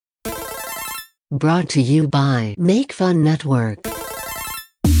Brought to you by Make Fun Network.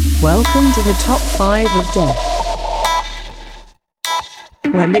 Welcome to the Top 5 of Death,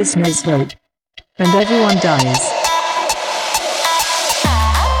 where listeners vote, and everyone dies.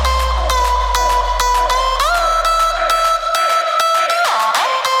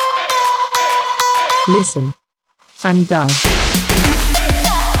 Listen and die.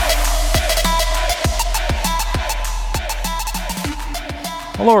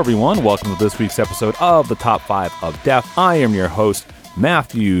 Hello, everyone. Welcome to this week's episode of the Top 5 of Death. I am your host,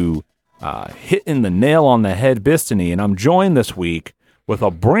 Matthew, hitting the nail on the head, Bistany, and I'm joined this week with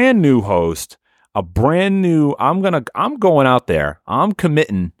a brand new host, I'm going out there. I'm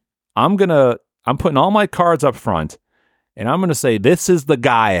committing. I'm putting all my cards up front, and I'm going to say, this is the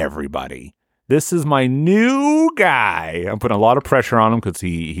guy, everybody. This is my new guy. I'm putting a lot of pressure on him because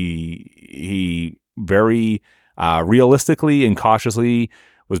he very realistically and cautiously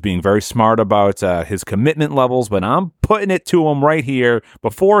was being very smart about his commitment levels, but I'm putting it to him right here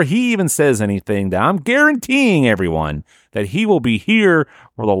before he even says anything that I'm guaranteeing everyone that he will be here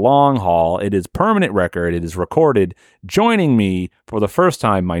for the long haul. It is permanent record. It is recorded. Joining me for the first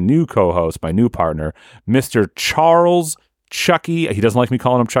time, my new co-host, my new partner, Mr. Charles Chucky. He doesn't like me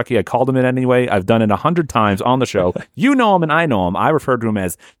calling him Chucky. I called him it anyway. I've done it 100 times on the show. You know him and I know him. I refer to him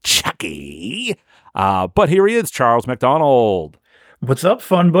as Chucky. But here he is, Charles McDonald. What's up,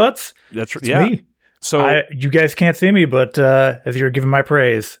 fun butts? That's it's me. So you guys can't see me, but as you're giving my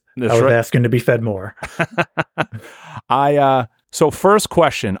praise, I was asking to be fed more. So first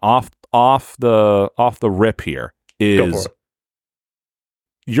question off the rip here is,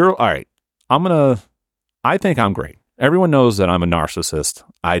 you're all right. I think I'm great. Everyone knows that I'm a narcissist.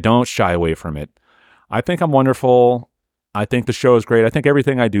 I don't shy away from it. I think I'm wonderful. I think the show is great. I think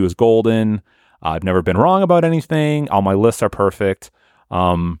everything I do is golden. I've never been wrong about anything. All my lists are perfect.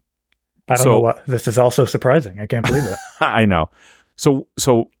 I don't know what this is also surprising. I can't believe it. I know. So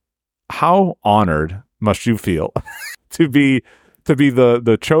how honored must you feel to be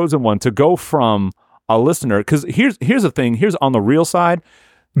the chosen one, to go from a listener? Because here's the thing. Here's on the real side,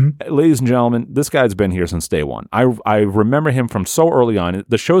 ladies and gentlemen, this guy's been here since day one. I remember him from so early on.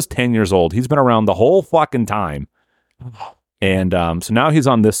 The show's 10 years old. He's been around the whole fucking time. And so now he's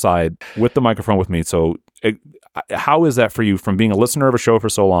on this side with the microphone with me. So how is that for you, from being a listener of a show for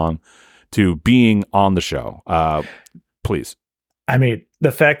so long to being on the show? Please. I mean,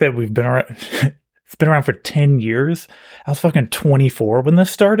 the fact that we've been around, it's been around for 10 years. I was fucking 24 when this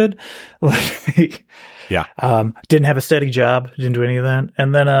started. Yeah. Didn't have a steady job. Didn't do any of that.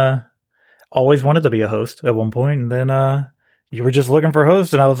 And then always wanted to be a host at one point. And then you were just looking for a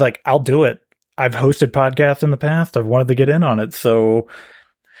host. And I was like, I'll do it. I've hosted podcasts in the past. I've wanted to get in on it. So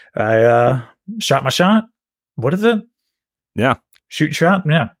I shot my shot. What is it? Yeah. Shoot shot?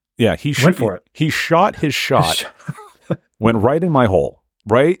 Yeah. Yeah. He went for it. He shot his shot. Went right in my hole.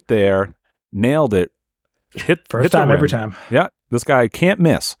 Right there. Nailed it. Hit every time. Yeah. This guy can't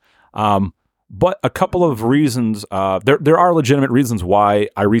miss. But a couple of reasons, there are legitimate reasons why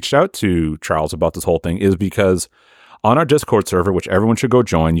I reached out to Charles about this whole thing, is because on our Discord server, which everyone should go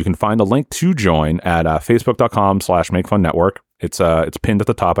join, you can find the link to join at facebook.com/makefunnetwork. It's pinned at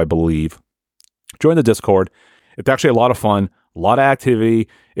the top, I believe. Join the Discord. It's actually a lot of fun, a lot of activity.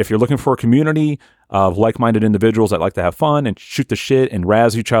 If you're looking for a community of like-minded individuals that like to have fun and shoot the shit and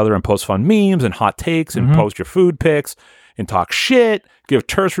razz each other and post fun memes and hot takes and post your food pics and talk shit, give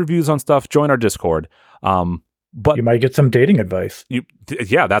terse reviews on stuff, join our Discord. But you might get some dating advice.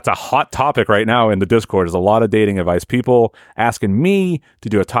 Yeah, that's a hot topic right now in the Discord. There's a lot of dating advice. People asking me to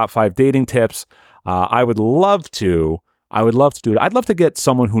do a top 5 dating tips. I would love to do it. I'd love to get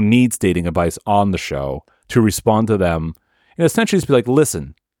someone who needs dating advice on the show to respond to them and essentially just be like,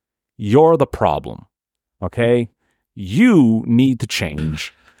 listen, you're the problem. Okay? You need to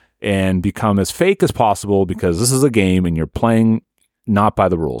change and become as fake as possible, because this is a game and you're playing not by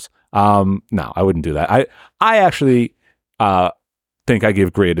the rules. No, I wouldn't do that. I actually think I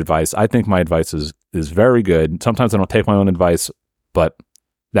give great advice. I think my advice is very good. Sometimes I don't take my own advice, but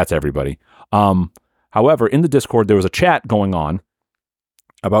that's everybody. However, in the Discord, there was a chat going on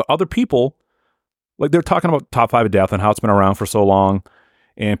about other people. Like, they're talking about Top 5 of Death and how it's been around for so long.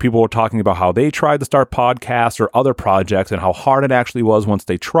 And people were talking about how they tried to start podcasts or other projects and how hard it actually was once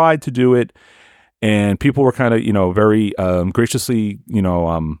they tried to do it. And people were kind of, very graciously,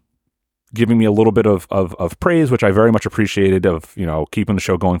 giving me a little bit of praise, which I very much appreciated, of, keeping the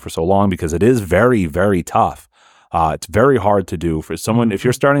show going for so long, because it is very, very tough. It's very hard to do for someone. If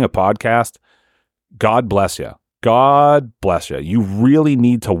you're starting a podcast, God bless you. God bless you. You really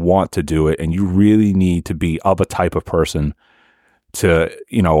need to want to do it, and you really need to be of a type of person to,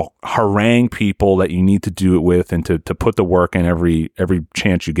 you know, harangue people that you need to do it with and to put the work in every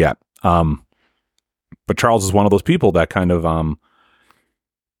chance you get. But Charles is one of those people that kind of,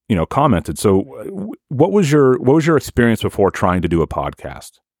 you know, commented. So what was your experience before trying to do a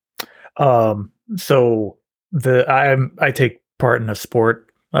podcast? So I take part in a sport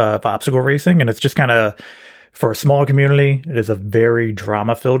of obstacle racing, and it's just kind of, for a small community, it is a very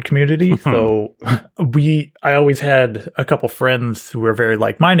drama-filled community. So I always had a couple friends who were very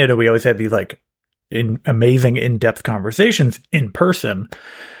like-minded, and we always had these like amazing in-depth conversations in person.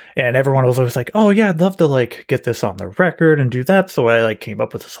 And everyone was always like, "Oh yeah, I'd love to like get this on the record and do that." So I like came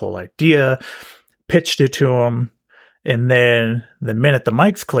up with this whole idea, pitched it to him, and then the minute the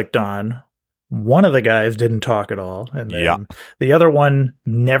mics clicked on, one of the guys didn't talk at all, and then the other one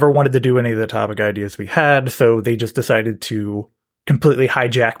never wanted to do any of the topic ideas we had, so they just decided to completely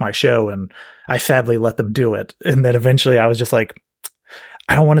hijack my show, and I sadly let them do it. And then eventually I was just like,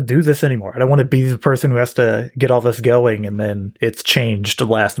 I don't want to do this anymore. I don't want to be the person who has to get all this going, and then it's changed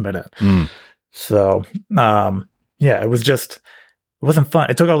last minute. So, yeah, it wasn't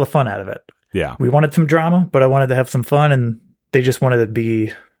fun. It took all the fun out of it. Yeah. We wanted some drama, but I wanted to have some fun, and they just wanted to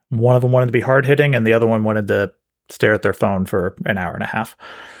be... One of them wanted to be hard hitting, and the other one wanted to stare at their phone for an hour and a half.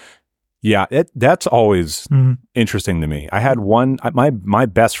 Yeah, that's always interesting to me. I had my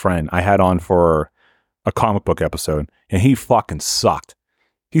best friend I had on for a comic book episode, and he fucking sucked.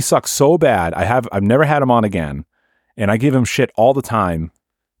 He sucked so bad. I've never had him on again, and I give him shit all the time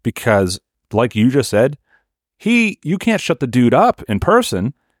because, like you just said, you can't shut the dude up in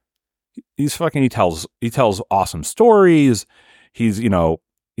person. He tells awesome stories. He's, you know,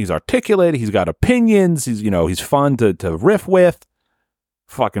 he's articulate. He's got opinions. He's fun to riff with.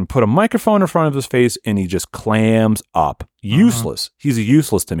 Fucking put a microphone in front of his face and he just clams up. Useless. He's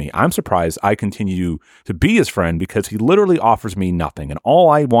useless to me. I'm surprised I continue to be his friend because he literally offers me nothing. And all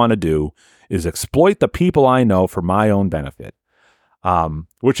I want to do is exploit the people I know for my own benefit.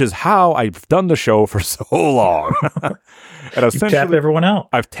 Which is how I've done the show for so long. And essentially, tapped everyone out.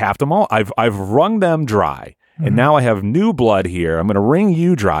 I've tapped them all. I've wrung them dry. And now I have new blood here. I'm going to wring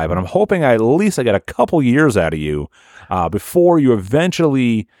you dry, but I'm hoping at least I get a couple years out of you before you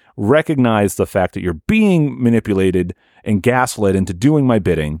eventually recognize the fact that you're being manipulated and gaslit into doing my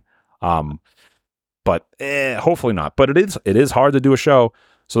bidding. But hopefully not. But it is hard to do a show.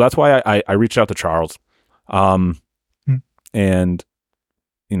 So that's why I reached out to Charles. And,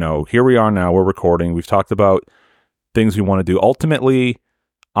 you know, here we are now. We're recording. We've talked about things we want to do. Ultimately,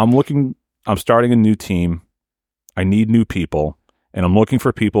 I'm starting a new team. I need new people, and I'm looking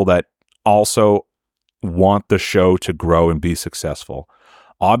for people that also want the show to grow and be successful.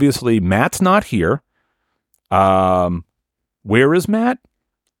 Obviously, Matt's not here. Where is Matt?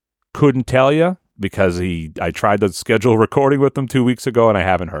 Couldn't tell you because I tried to schedule recording with him 2 weeks ago and I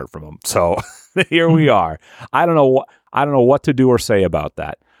haven't heard from him. So here we are. I don't know what to do or say about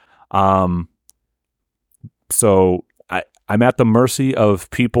that. So I'm at the mercy of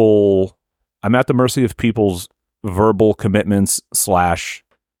people. I'm at the mercy of people's verbal commitments /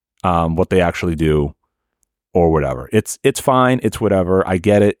 what they actually do or whatever. It's fine. It's whatever. I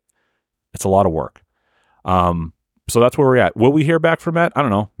get it. It's a lot of work. So that's where we're at. Will we hear back from Matt? I don't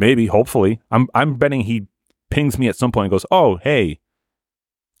know. Maybe, hopefully. I'm betting he pings me at some point and goes, "Oh, hey,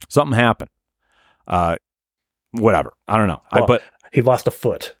 something happened." Whatever. I don't know. Well, but he lost a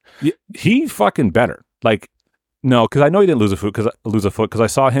foot. He fucking better. Like, no, because I know he didn't lose a foot because I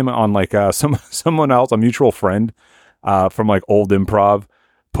saw him on like someone else, a mutual friend from like old improv,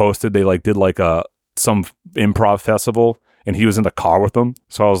 posted they like did like some improv festival and he was in the car with them.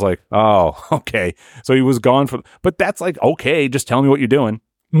 So I was like, oh, okay. So he was gone but that's like, okay, just tell me what you're doing.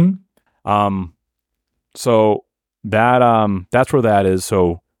 So that's where that is.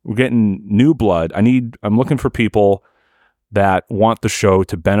 So we're getting new blood. I'm looking for people that want the show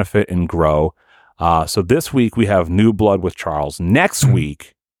to benefit and grow. So this week we have new blood with Charles. Next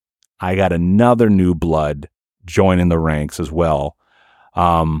week, I got another new blood joining the ranks as well.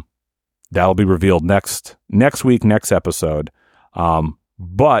 That'll be revealed next week, next episode.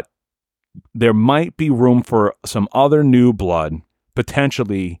 But there might be room for some other new blood,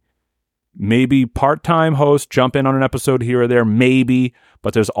 potentially. Maybe part-time host jump in on an episode here or there, maybe.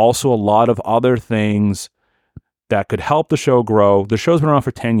 But there's also a lot of other things that could help the show grow. The show's been around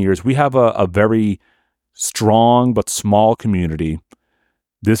for 10 years. We have a very strong but small community.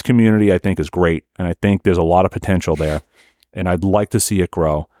 This community, I think, is great, and I think there's a lot of potential there, and I'd like to see it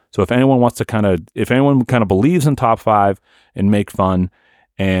grow. So if anyone believes in Top 5 and make fun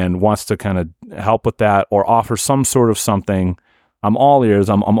and wants to kind of help with that or offer some sort of something, I'm all ears.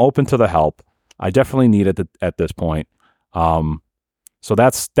 I'm open to the help. I definitely need it at this point. So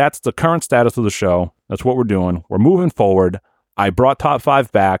that's the current status of the show. That's what we're doing. We're moving forward. I brought top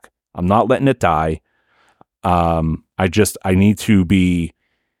 5 back. I'm not letting it die. I need to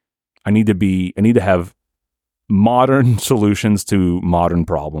have modern solutions to modern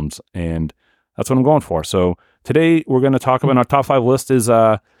problems, and that's what I'm going for. So today we're going to talk about our top 5 list is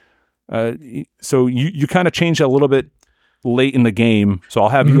so you kind of changed a little bit late in the game, so I'll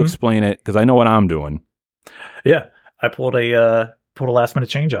have you explain it because I know what I'm doing. Yeah, I pulled a last minute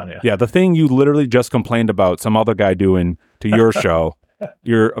change on you. Yeah, the thing you literally just complained about some other guy doing to your show.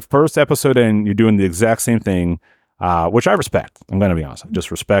 Your first episode in, you're doing the exact same thing, which I respect. I'm going to be honest. I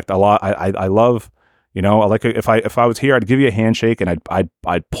just respect a lot. I love, like if I was here, I'd give you a handshake and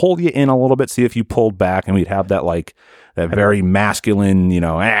I'd pull you in a little bit, see if you pulled back, and we'd have that very masculine,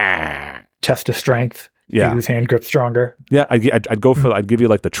 Test of strength. Yeah, whose hand grip stronger. Yeah, I'd go for I'd give you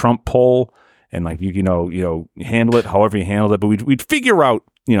like the Trump pull, and like you handle it however you handle it, but we'd figure out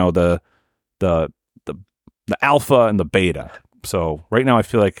the alpha and the beta. So right now I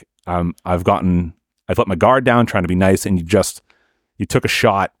feel like I've let my guard down trying to be nice, and you took a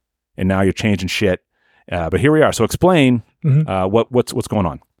shot, and now you're changing shit. But here we are. So explain what's going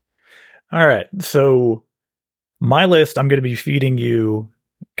on. All right. So my list, I'm going to be feeding you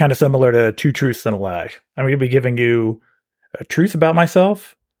kind of similar to 2 truths and a lie. I'm going to be giving you a truth about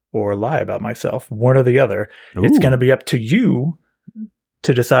myself or a lie about myself, one or the other. Ooh. It's going to be up to you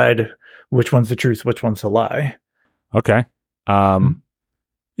to decide which one's the truth, which one's a lie. Okay.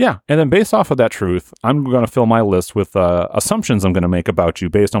 Yeah. And then based off of that truth, I'm going to fill my list with assumptions I'm going to make about you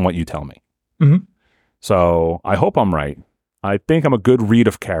based on what you tell me. Mm-hmm. So I hope I'm right. I think I'm a good read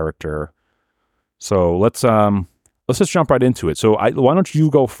of character. So let's just jump right into it. So why don't you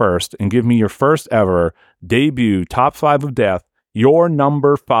go first and give me your first ever debut top 5 of death, your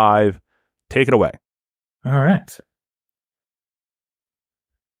number 5. Take it away. All right.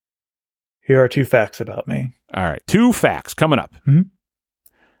 Here are 2 facts about me. All right. 2 facts coming up. Mm-hmm.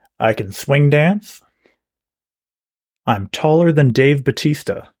 I can swing dance. I'm taller than Dave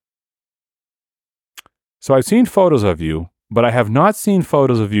Bautista. So I've seen photos of you, but I have not seen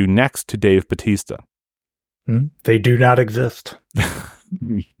photos of you next to Dave Bautista. They do not exist.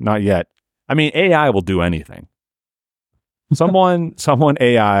 Not yet. I mean, AI will do anything. Someone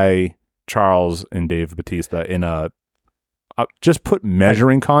AI Charles and Dave Bautista in just put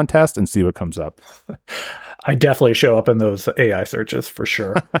measuring contest and see what comes up. I definitely show up in those AI searches for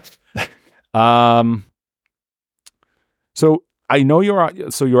sure. So I know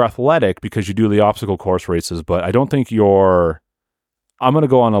you're athletic because you do the obstacle course races, but I don't think I'm going to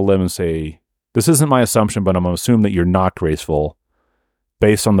go on a limb and say, this isn't my assumption, but I'm going to assume that you're not graceful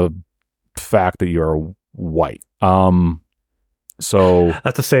based on the fact that you're white. So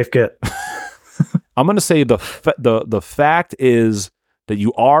that's a safe get. I'm going to say the fact is that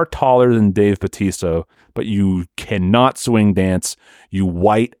you are taller than Dave Bautista, but you cannot swing dance, you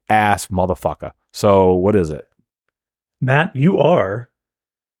white ass motherfucker. So what is it? Matt, you are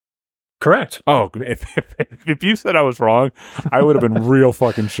correct. Oh, if you said I was wrong, I would have been real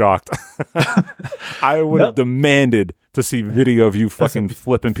fucking shocked. I would have demanded to see video of you fucking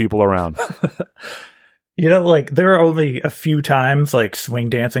flipping people around. There are only a few times like swing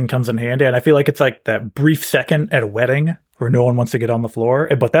dancing comes in handy, and I feel like it's like that brief second at a wedding where no one wants to get on the floor,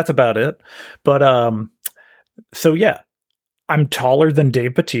 but that's about it. But so yeah, I'm taller than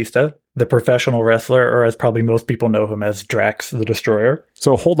Dave Bautista, the professional wrestler, or as probably most people know him as Drax the Destroyer.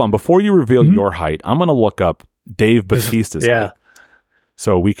 So hold on, before you reveal your height, I'm going to look up Dave Bautista's height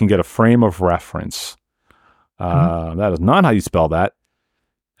so we can get a frame of reference. That is not how you spell that.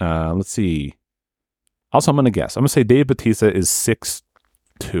 Let's see. Also, I'm going to guess. I'm going to say Dave Bautista is 6'2".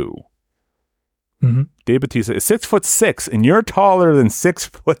 Mm-hmm. Dave Bautista is 6'6", and you're taller than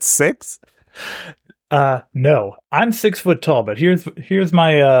 6'6". No, I'm 6 foot tall, but here's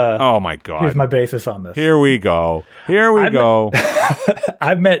my oh my god, here's my basis on this. Here we go.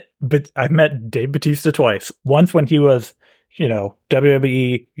 I've met Dave Bautista twice. Once when he was,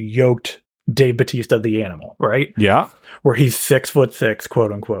 WWE yoked Dave Bautista the Animal, right? Yeah, where he's 6'6",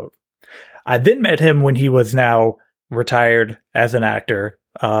 quote unquote. I then met him when he was now retired as an actor.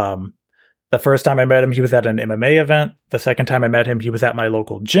 The first time I met him, he was at an MMA event. The second time I met him, he was at my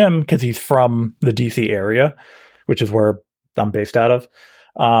local gym because he's from the DC area, which is where I'm based out of.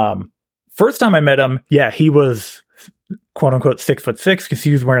 First time I met him, he was quote unquote 6'6" because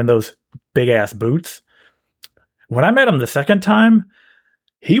he was wearing those big ass boots. When I met him the second time,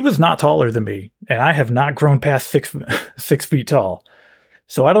 he was not taller than me, and I have not grown past 6 feet tall.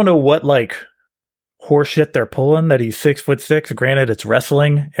 So I don't know what horse shit they're pulling that he's 6'6". Granted, it's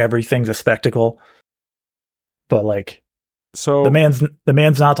wrestling. Everything's a spectacle. But So The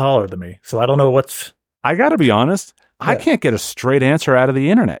man's not taller than me, so I don't know what's I got to be honest. I Yeah. can't get a straight answer out of the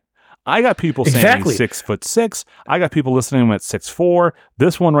internet. I got people saying Exactly. he's 6'6". I got people listening to him at 6'4".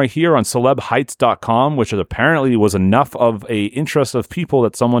 This one right here on celebheights.com, which is apparently was enough of a interest of people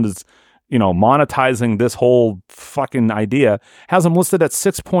that someone is, monetizing this whole fucking idea, has him listed at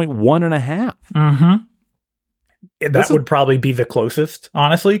 6.1 and a half. Mm-hmm. That This is- would probably be the closest,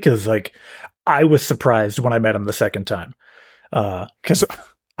 honestly, because I was surprised when I met him the second time. Because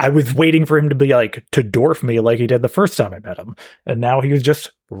I was waiting for him to be to dwarf me like he did the first time I met him. And now he was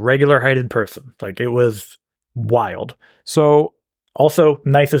just regular heighted person. It was wild. So, Also,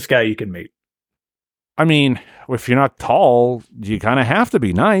 nicest guy you can meet. I mean, if you're not tall, you kind of have to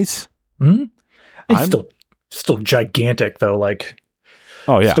be nice. Mm-hmm. He's I'm- still gigantic though,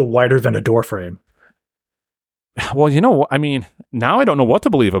 Oh, yeah. still wider than a door frame. Well, I mean, now I don't know what to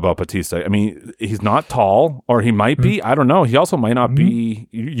believe about Batista. I mean, he's not tall, or he might be. I don't know. He also might not be.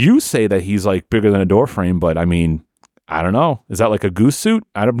 You say that he's bigger than a door frame, but I mean, I don't know. Is that like a goose suit?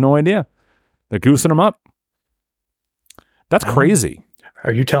 I have no idea. They're goosing him up. That's crazy.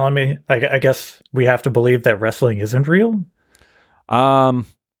 Are you telling me? I guess we have to believe that wrestling isn't real. I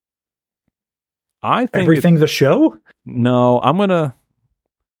think Everything's a show. no. I'm gonna.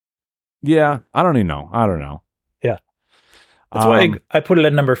 Yeah, I don't even know. I don't know. Yeah. That's why I put it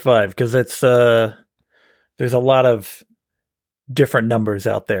at number 5, because it's there's a lot of different numbers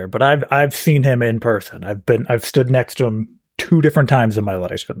out there, but I've seen him in person. I've stood next to him 2 different times in my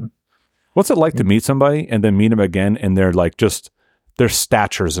life. What's it like to meet somebody and then meet him again, and they're just their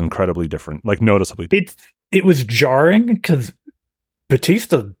stature is incredibly different, noticeably. It was jarring because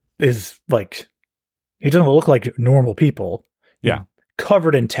Batista is he doesn't look like normal people. Yeah. He's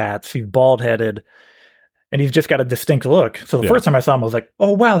covered in tats. He's bald headed, and he's just got a distinct look. So the first time I saw him, I was like,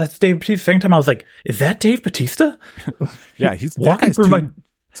 "Oh wow, that's Dave Batista." Second time, I was like, "Is that Dave Batista?" Yeah, he's walking through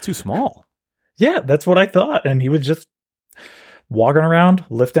It's too small. Yeah, that's what I thought, and he was just walking around,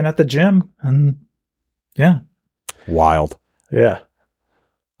 lifting at the gym, and yeah, Wild. yeah.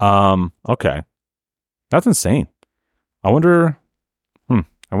 Okay. That's insane. I wonder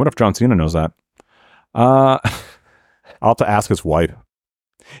if John Cena knows that. I'll have to ask his wife.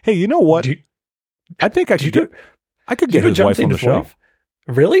 Hey, you know what? I think I could get his wife on the show.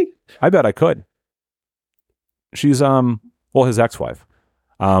 Really? I bet I could. She's his ex-wife.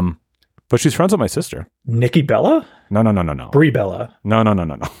 But she's friends with my sister. Nikki Bella? No. Brie Bella.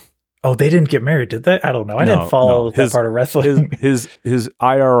 No. Oh, they didn't get married, did they? I don't know. I didn't follow that part of wrestling. His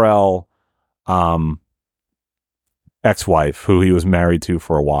IRL ex-wife, who he was married to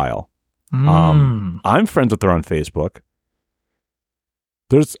for a while. I'm friends with her on Facebook.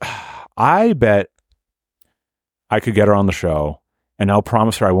 I bet I could get her on the show, and I'll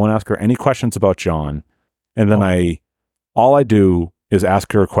promise her I won't ask her any questions about John. And then all I do is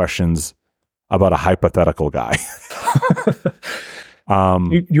ask her questions about a hypothetical guy.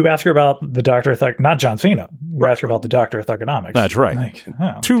 You ask her about the Doctor of not John Cena. You ask her about the Doctor of Thugonomics. That's right.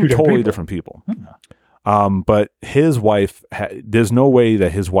 Two totally different people. But his wife, there's no way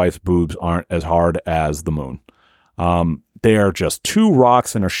that his wife's boobs aren't as hard as the moon. They are just 2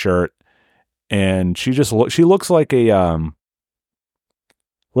 rocks in her shirt, and she looks like a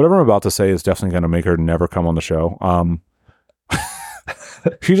whatever I'm about to say is definitely going to make her never come on the show.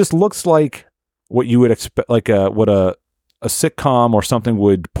 She just looks like what you would expect, what a sitcom or something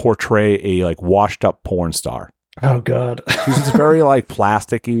would portray a washed up porn star. Oh God. She's just very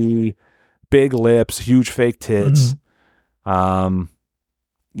plasticky, big lips, huge fake tits.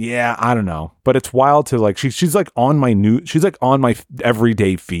 Yeah, I don't know, but it's wild to she's on my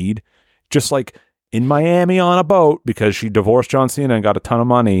everyday feed, just in Miami on a boat because she divorced John Cena and got a ton of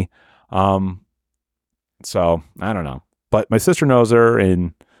money. So I don't know, but my sister knows her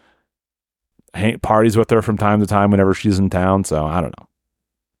and parties with her from time to time whenever she's in town. So I don't know.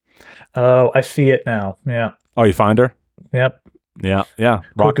 Oh, I see it now. Yeah. Oh, you find her? Yep. Yeah.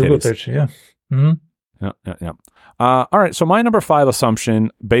 Rock Google titties. search. Yeah. Mm-hmm. Yeah. All right. So my number 5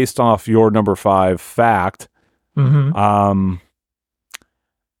 assumption, based off your number 5 fact, Mm-hmm.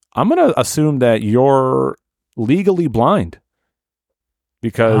 I'm going to assume that you're legally blind,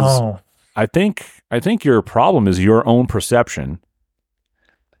 because I think your problem is your own perception,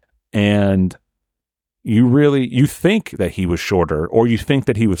 and you think that he was shorter, or you think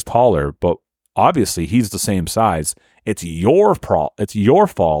that he was taller, but obviously he's the same size. It's your it's your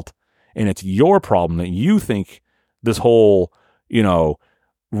fault, and it's your problem that you think this whole,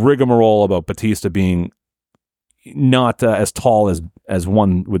 rigmarole about Batista being not as tall as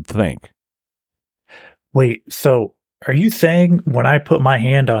one would think. Wait, so are you saying when I put my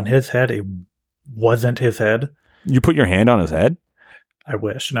hand on his head, it wasn't his head? You put your hand on his head? I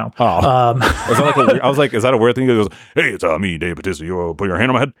wish. No. Oh. Um, Is that like I was like, is that a weird thing? He goes, hey, it's me, Dave Bautista. You put your hand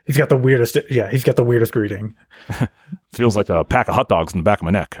on my head? he's got the weirdest. Yeah, he's got the weirdest greeting. Feels like a pack of hot dogs in the back of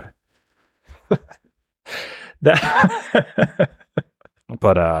my neck. That.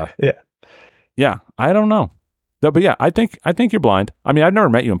 But Yeah. yeah, I don't know. No, but yeah, I think you're blind. I mean, I've never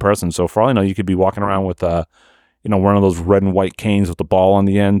met you in person, so for all I know, you could be walking around with one of those red and white canes with the ball on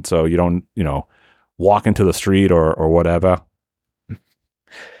the end, so you don't, walk into the street or whatever.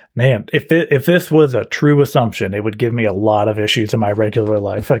 Man, if this was a true assumption, it would give me a lot of issues in my regular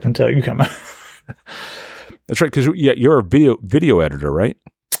life. I can tell you. That's right, because you're a video editor, right?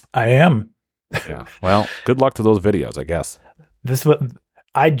 I am. Yeah. Well, good luck to those videos, I guess.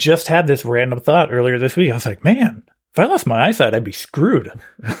 I just had this random thought earlier this week. I was like, man, if I lost my eyesight, I'd be screwed.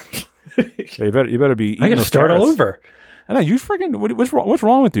 You better be. I got to start all over. I know you friggin'. What's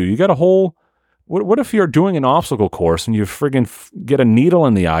wrong with you? You got a whole. What if you're doing an obstacle course and you friggin' get a needle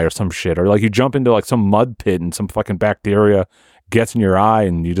in the eye or some shit, or like you jump into like some mud pit and some fucking bacteria gets in your eye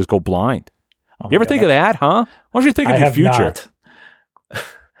and you just go blind? Oh, you ever think of that, huh? Why don't you think of your future? Not.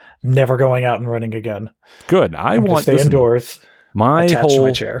 Never going out and running again. Good. I want to stay indoors. Attached to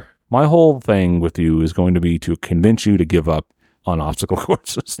my chair. My whole thing with you is going to be to convince you to give up on obstacle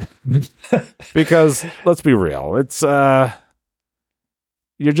courses. Because let's be real, it's you're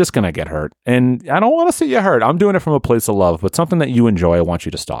just gonna get hurt, and I don't want to see you hurt. I'm doing it from a place of love, but something that you enjoy, I want you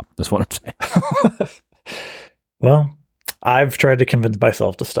to stop. That's what I'm saying. Well, I've tried to convince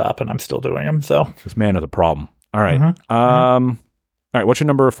myself to stop, and I'm still doing them. So this man is a problem. All right. Mm-hmm. All right. What's your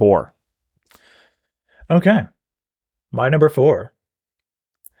number 4? Okay. My number 4.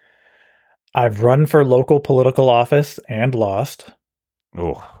 I've run for local political office and lost.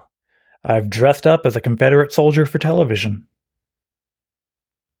 Oh. I've dressed up as a Confederate soldier for television.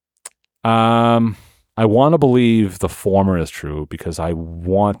 I want to believe the former is true because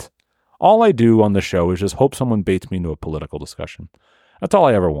all I do on the show is just hope someone baits me into a political discussion. That's all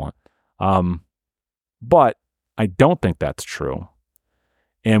I ever want. But I don't think that's true.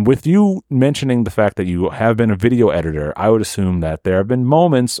 And with you mentioning the fact that you have been a video editor, I would assume that there have been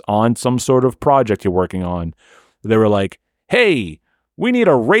moments on some sort of project you're working on where they were like, hey, we need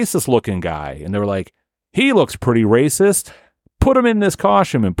a racist looking guy. And they were like, he looks pretty racist. Put him in this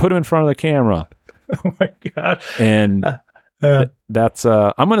costume and put him in front of the camera. Oh my God. And that's,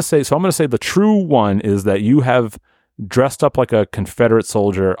 I'm going to say the true one is that you have dressed up like a Confederate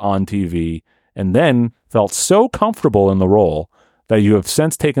soldier on TV and then felt so comfortable in the role that you have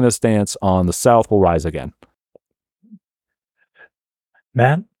since taken a stance on the South will rise again.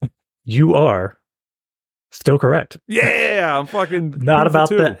 Matt, you are still correct. Yeah, I'm fucking not about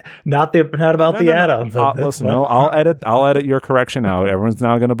that. Not about the add-ons. Listen, I'll edit your correction out. Everyone's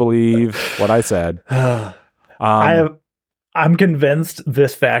now going to believe what I said. I'm convinced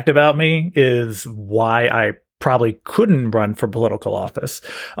this fact about me is why I probably couldn't run for political office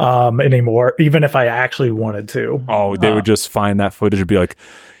anymore, even if I actually wanted to. Oh, they would just find that footage and be like,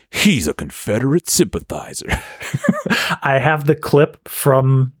 he's a Confederate sympathizer. I have the clip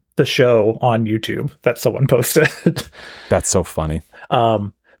from the show on YouTube that someone posted. That's so funny.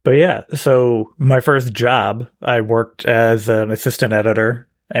 But yeah, so my first job, I worked as an assistant editor,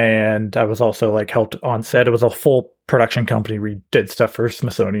 and I was also like helped on set. It was a full production company. We did stuff for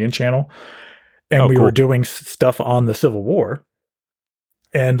Smithsonian Channel. And we were doing stuff on the Civil War.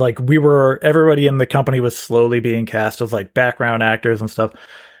 And like everybody in the company was slowly being cast as like background actors and stuff.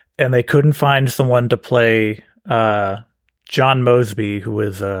 And they couldn't find someone to play John Mosby, who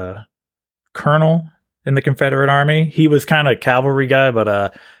was a colonel in the Confederate Army. He was kind of a cavalry guy,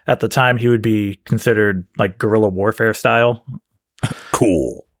 but at the time he would be considered like guerrilla warfare style.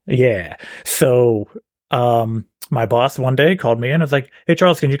 Cool. Yeah. So my boss one day called me in and was like, hey,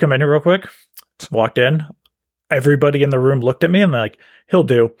 Charles, can you come in here real quick? Walked in. Everybody in the room looked at me and they're like, he'll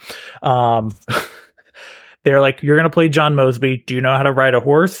do. They're like, you're going to play John Mosby. Do you know how to ride a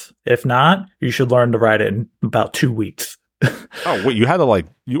horse? If not, you should learn to ride it in about 2 weeks. Oh, wait, you had to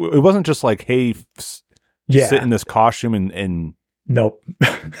it wasn't just like, hey, sit in this costume and nope.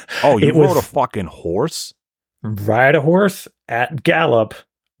 Oh, you rode a fucking horse? Ride a horse at gallop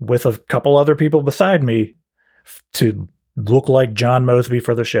with a couple other people beside me to look like John Mosby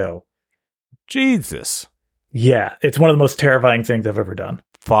for the show. Jesus. Yeah, it's one of the most terrifying things I've ever done.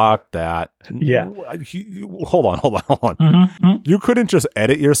 Fuck that. Yeah. Hold on. Mm-hmm. You couldn't just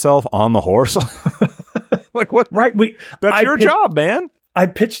edit yourself on the horse? Like what? Right. That's your job, man. I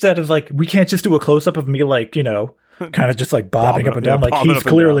pitched that as like, we can't just do a close up of me, like, kind of just like bobbing up and down. Like he's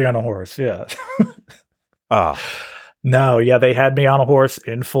clearly on a horse. Yeah. No, yeah, they had me on a horse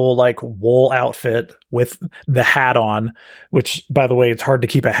in full like wool outfit with the hat on, which by the way, it's hard to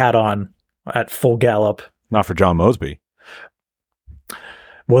keep a hat on at full gallop. Not for John Mosby.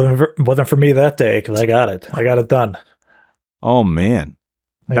 Wasn't for me that day because I got it. I got it done. Oh man,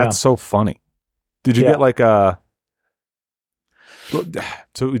 that's so funny. Did you get like a? So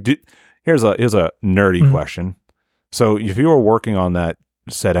here's a nerdy question. So if you were working on that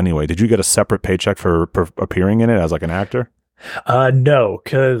set anyway, did you get a separate paycheck for appearing in it as like an actor? No,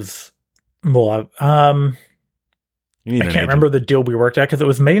 because I can't remember the deal we worked at because it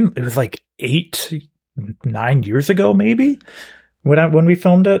was like 8-9 years ago maybe when we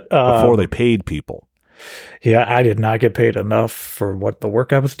filmed it before they paid people. Yeah, I did not get paid enough for what the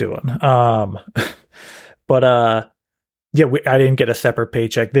work I was doing. But yeah, I didn't get a separate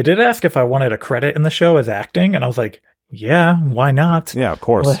paycheck. They did ask if I wanted a credit in the show as acting, and I was like, yeah, why not? Yeah, of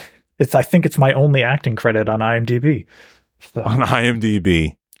course. Well, I think it's my only acting credit on IMDb. So, on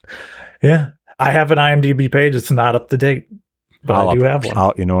IMDb. Yeah, I have an IMDb page. It's not up to date, but I do have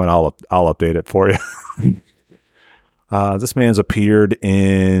one. You know what? I'll update it for you. This man's appeared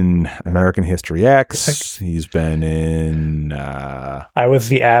in American History X. He's been in. I was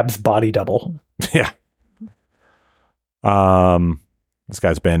the abs body double. Yeah. This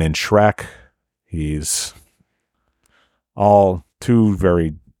guy's been in Shrek. He's all two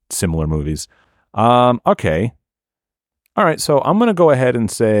very similar movies. Okay. All right. So I'm going to go ahead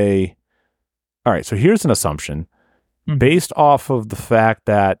and say, all right. So here's an assumption based off of the fact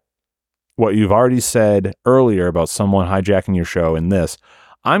that what you've already said earlier about someone hijacking your show in this,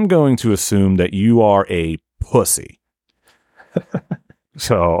 I'm going to assume that you are a pussy.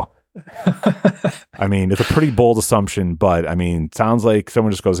 So, I mean, it's a pretty bold assumption, but I mean, it sounds like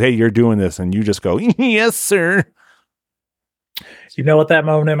someone just goes, hey, you're doing this. And you just go, yes, sir. You know, at that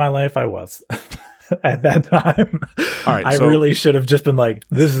moment in my life, I was at that time. All right, I really should have just been like,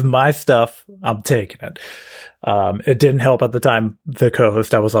 this is my stuff. I'm taking it. It didn't help at the time. The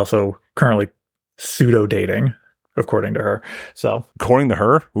co-host, I was also currently pseudo dating, according to her. So, according to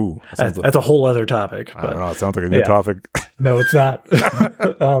her, ooh, that's a whole other topic. I don't know. It sounds like a new topic. No, it's not.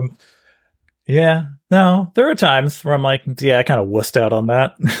 Yeah, no, there are times where I'm like, yeah, I kind of wussed out on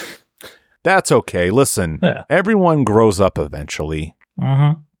that. That's okay. Listen, everyone grows up eventually.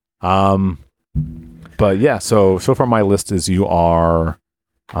 Mm-hmm. But yeah, so far my list is you are,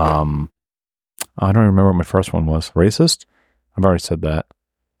 I don't remember what my first one was. Racist? I've already said that.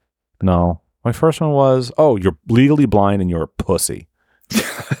 No, my first one was, you're legally blind and you're a pussy.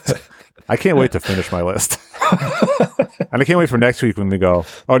 I can't wait to finish my list. And I can't wait for next week when they go,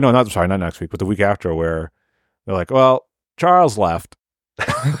 not next week, but the week after, where they're like, well, Charles left.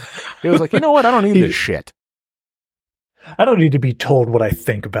 He was like, you know what? I don't need this shit. I don't need to be told what I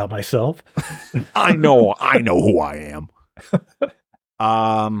think about myself. I know who I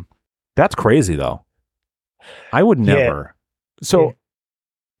am. That's crazy though. I would never. Yeah. So,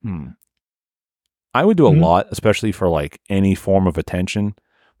 I would do a lot, especially for like any form of attention.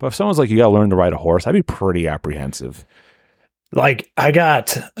 But if someone's like, you got to learn to ride a horse, I'd be pretty apprehensive. Like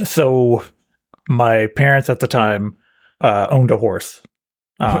so my parents at the time owned a horse.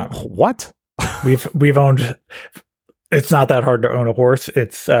 What? we've owned. It's not that hard to own a horse.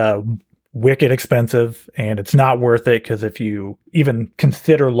 It's wicked expensive, and it's not worth it because if you even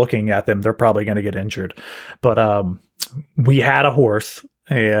consider looking at them, they're probably going to get injured. But we had a horse,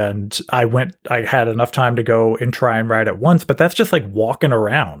 and I had enough time to go and try and ride it once, but that's just like walking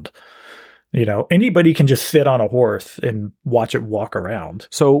around. You know, anybody can just sit on a horse and watch it walk around.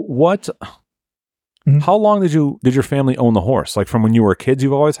 So what? How long did your family own the horse? Like from when you were kids,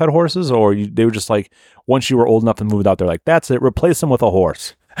 you've always had horses, or they were just like once you were old enough to move out, they're like, that's it, replace them with a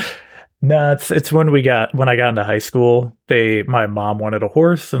horse. No, it's when I got into high school. My mom wanted a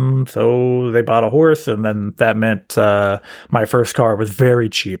horse, and so they bought a horse, and then that meant my first car was very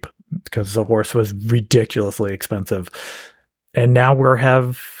cheap because the horse was ridiculously expensive. And now we're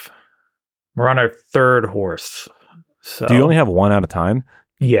on our third horse. So do you only have one at a time?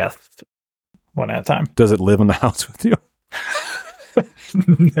 Yes. One at a time. Does it live in the house with you?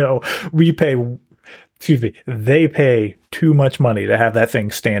 No, they pay too much money to have that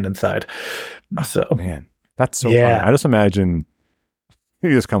thing stand inside. So, man, that's so funny. I just imagine you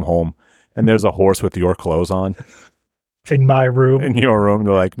just come home and there's a horse with your clothes on in my room. In your room,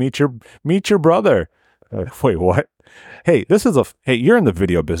 they're like, meet your brother. Wait, what? Hey, you're in the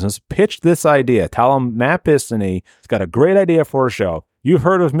video business. Pitch this idea. Tell him Matt Pistony has got a great idea for a show. You've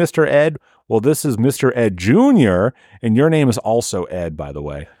heard of Mr. Ed? Well, this is Mr. Ed Jr., and your name is also Ed, by the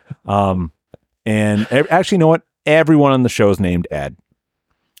way. And actually, you know what? Everyone on the show is named Ed.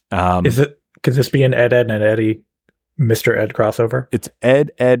 Could this be an Ed, Ed, and Eddie Mr. Ed crossover? It's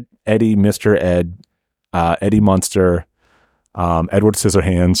Eddie, Mr. Ed, Eddie Munster, Edward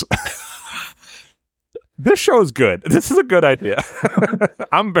Scissorhands. This show is good. This is a good idea.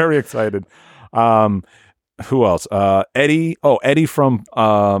 I'm very excited. Who else? Eddie from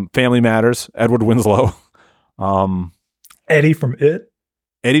Family Matters, Edward Winslow. Eddie from It?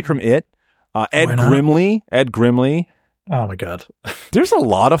 Ed Grimley. Ed Grimley. Oh my God. There's a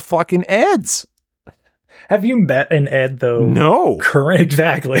lot of fucking Eds. Have you met an Ed though? No.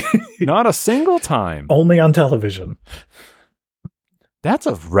 Exactly. Not a single time. Only on television. That's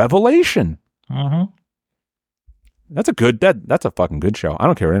a revelation. Uh-huh. That's a fucking good show. I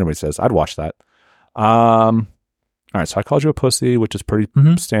don't care what anybody says. I'd watch that. All right, so I called you a pussy, which is pretty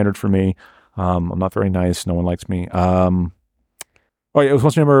standard for me. I'm not very nice. No one likes me. Oh, yeah, it was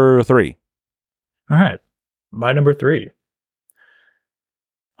supposed to be number 3. All right. My number 3.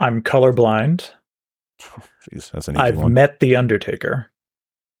 I'm colorblind. Jeez, that's an easy I've one. met The Undertaker.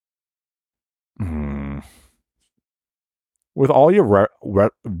 With all your I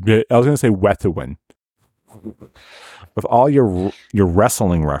was going to say Wethuin. With all your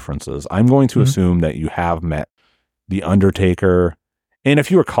wrestling references, I'm going to assume that you have met The Undertaker. And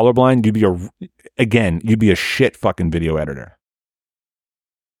if you were colorblind, you'd be a shit fucking video editor.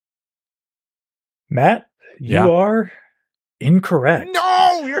 Matt, you are incorrect.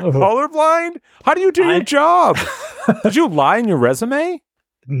 No, you're colorblind? How do you do your job? Did you lie in your resume?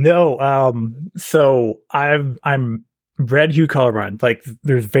 No. So I'm red hue colorblind. Like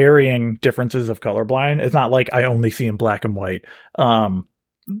there's varying differences of colorblind. It's not like I only see in black and white.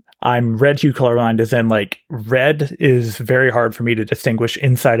 I'm red hue colorblind as in like red is very hard for me to distinguish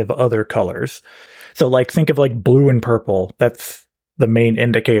inside of other colors. So like think of like blue and purple. That's the main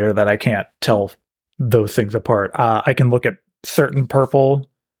indicator that I can't tell those things apart. I can look at certain purple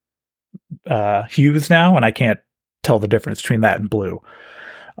hues now and I can't tell the difference between that and blue.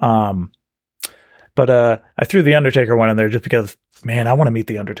 But I threw the Undertaker one in there just because, man, I want to meet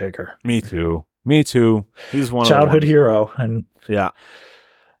the Undertaker. Me too. He's one childhood hero, and yeah.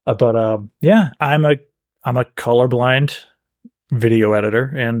 But yeah, I'm a colorblind video editor,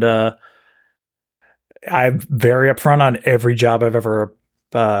 and I'm very upfront on every job I've ever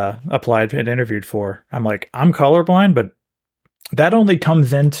applied and interviewed for. I'm like, I'm colorblind, but that only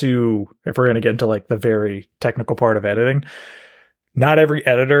comes into, if we're going to get into like the very technical part of editing, not every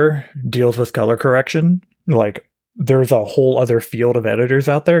editor deals with color correction. Like there's a whole other field of editors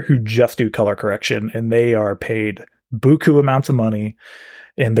out there who just do color correction, and they are paid buku amounts of money,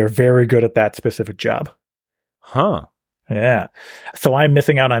 and they're very good at that specific job. Huh. Yeah. So I'm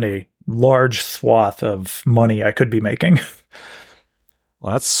missing out on a large swath of money I could be making.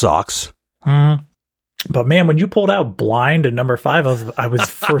 Well, that sucks. But man, when you pulled out blind at number 5, I was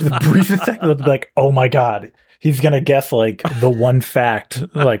for the briefest second like, oh my God, he's going to guess like the one fact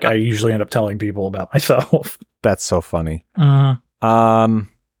like I usually end up telling people about myself. That's so funny.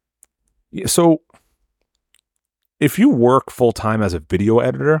 So if you work full time as a video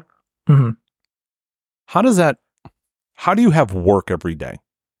editor, how do you have work every day?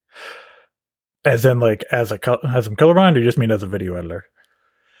 As in like, as I'm colorblind, or you just mean as a video editor?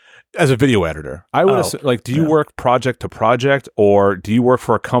 As a video editor, I would assume, like, do you work project to project, or do you work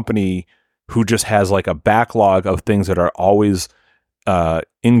for a company who just has like a backlog of things that are always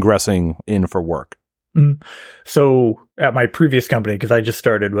ingressing in for work? So at my previous company, because I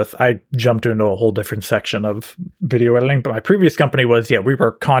jumped into a whole different section of video editing, but my previous company was, we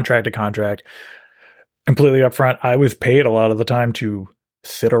were contract to contract, completely upfront. I was paid a lot of the time to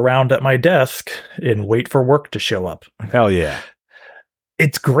sit around at my desk and wait for work to show up. Hell yeah.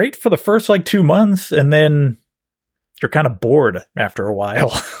 It's great for the first like 2 months, and then you're kind of bored after a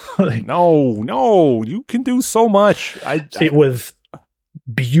while. No, you can do so much. It was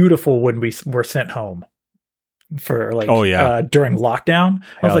beautiful when we were sent home for like, during lockdown.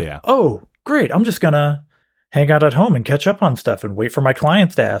 I was like, oh, great. I'm just going to hang out at home and catch up on stuff and wait for my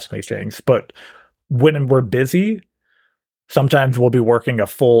clients to ask me things. But when we're busy, sometimes we'll be working a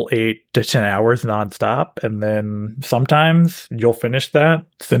full 8 to 10 hours nonstop. And then sometimes you'll finish that,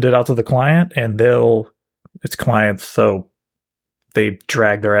 send it out to the client, and it's clients. So they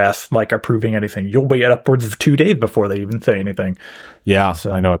drag their ass like approving anything. You'll wait upwards of 2 days before they even say anything. Yeah,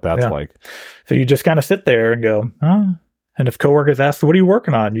 so, I know what that's like. So you just kind of sit there and go, oh. And if coworkers ask, what are you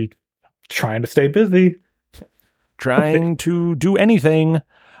working on? You trying to stay busy. Trying to do anything.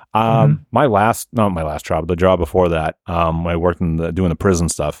 My last job, the job before that, I worked doing the prison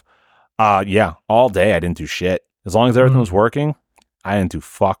stuff. All day I didn't do shit. As long as everything was working, I didn't do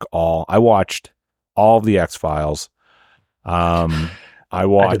fuck all. I watched all of the X-Files. I I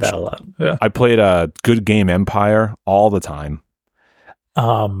watched. did that a lot. Yeah. I played a Good Game Empire all the time.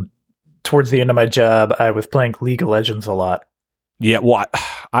 Towards the end of my job, I was playing League of Legends a lot. Yeah, well,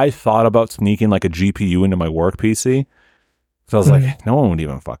 I thought about sneaking like a GPU into my work PC. So I was like, no one would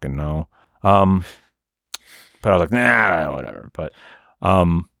even fucking know. But I was like, nah, whatever. But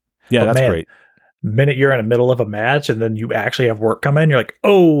yeah, that's great. Minute you're in the middle of a match and then you actually have work come in, you're like,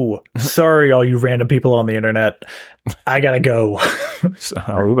 oh, sorry, all you random people on the internet. I gotta go.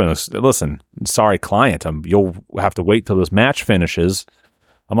 Listen, sorry, client. You'll have to wait till this match finishes.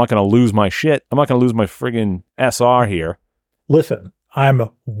 I'm not going to lose my shit. I'm not going to lose my friggin' SR here. Listen, I'm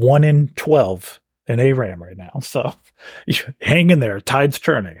 1 in 12 in ARAM right now, so hang in there. Tide's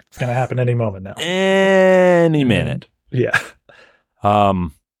turning. It's gonna happen any moment now. Any minute. Yeah.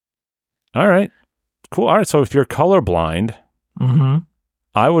 All right. Cool. All right. So if you're colorblind,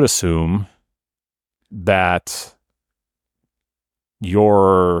 I would assume that you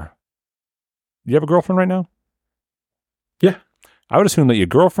have a girlfriend right now? Yeah. I would assume that your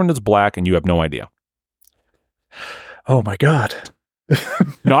girlfriend is black and you have no idea. Oh my God.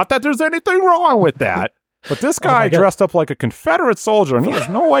 Not that there's anything wrong with that, but this guy dressed up like a Confederate soldier and he has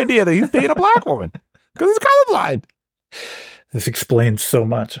no idea that he's dating a black woman because he's colorblind. This explains so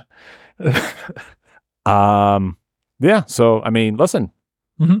much. Yeah. So, I mean, listen,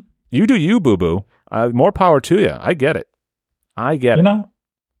 you do you, boo-boo. More power to you. I get it. You know,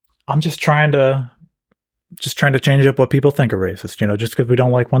 I'm just trying to change up what people think are racist. You know, just because we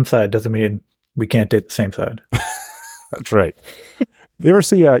don't like one side doesn't mean we can't date the same side. That's right. You ever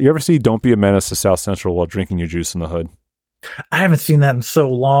see Don't Be a Menace to South Central while drinking your juice in the hood? I haven't seen that in so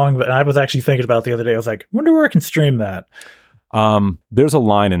long, but I was actually thinking about it the other day. I was like, I wonder where I can stream that. There's a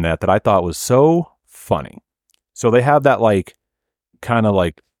line in that I thought was so funny. So they have that like kind of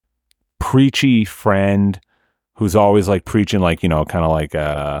like preachy friend who's always like preaching like, you know, kind of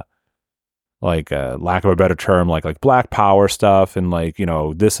like lack of a better term, like black power stuff and like, you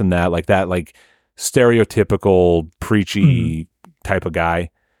know, this and that, like stereotypical preachy type of guy.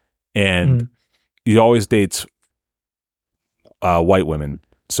 And he always dates white women.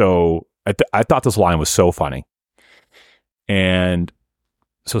 So I thought this line was so funny. And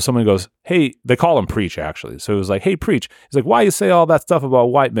so someone goes, hey, they call him Preach, actually. So it was like, hey, Preach. He's like, why you say all that stuff about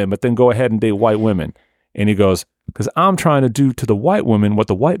white men, but then go ahead and date white women? And he goes, because I'm trying to do to the white women what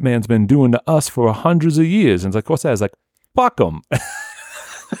the white man's been doing to us for hundreds of years. And it's like, what's that? It's like, fuck them.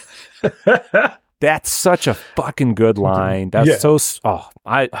 That's such a fucking good line. That's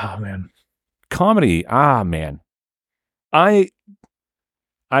man. Comedy. Man. I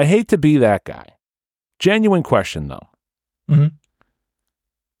hate to be that guy. Genuine question though. And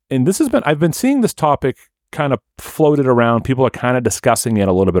I've been seeing this topic kind of floated around. People are kind of discussing it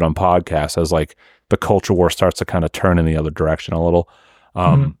a little bit on podcasts as like the culture war starts to kind of turn in the other direction a little.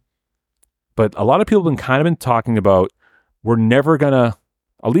 But a lot of people have been talking about, we're never going to,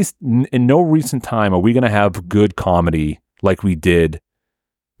 at least in no recent time, are we going to have good comedy like we did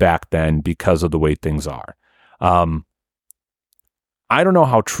back then because of the way things are. I don't know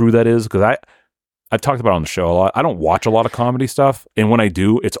how true that is because I've talked about it on the show a lot. I don't watch a lot of comedy stuff. And when I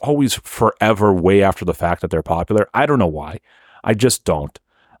do, it's always forever way after the fact that they're popular. I don't know why. I just don't.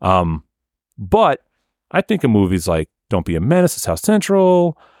 But I think of movies like Don't Be a Menace to South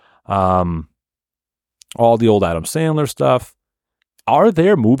Central, all the old Adam Sandler stuff. Are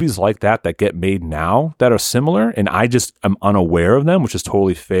there movies like that get made now that are similar and I just am unaware of them, which is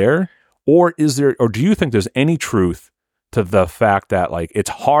totally fair? Or do you think there's any truth to the fact that like it's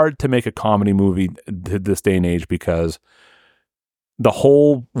hard to make a comedy movie this day and age because the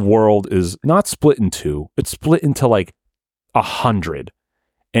whole world is not split in two, it's split into like 100,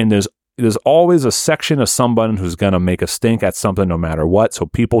 and there's always a section of someone who's going to make a stink at something no matter what, so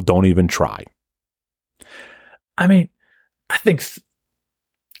people don't even try. I mean, I think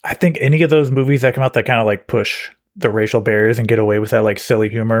any of those movies that come out that kind of like push the racial barriers and get away with that like silly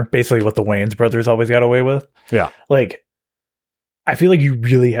humor, basically what the Wayans brothers always got away with. Yeah. Like, I feel like you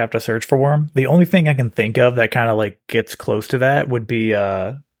really have to search for them. The only thing I can think of that kind of like gets close to that would be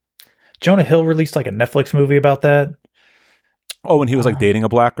Jonah Hill released like a Netflix movie about that. Oh, when he was like dating a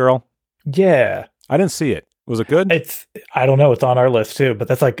black girl? Yeah. I didn't see it. Was it good? I don't know. It's on our list too, but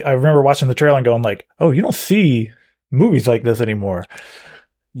that's like, I remember watching the trailer and going like, oh, you don't see movies like this anymore.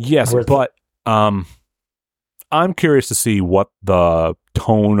 Yes, but I'm curious to see what the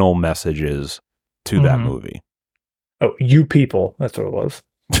tonal message is to that movie. Oh, you people. That's what it was.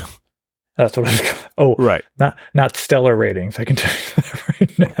 That's what it was. Oh, right. Not stellar ratings. I can tell you that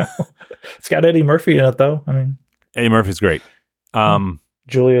right now. It's got Eddie Murphy in it, though. I mean, Eddie Murphy's great.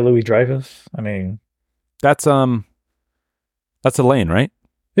 Julia Louis-Dreyfus. I mean, that's That's Elaine, right?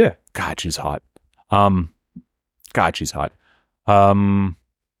 Yeah. God, she's hot. God, she's hot.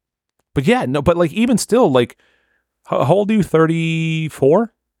 But yeah, no, but like even still, like, how old are you?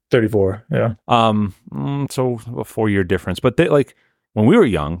 34? 34. Yeah. So a 4-year difference. But they, like, when we were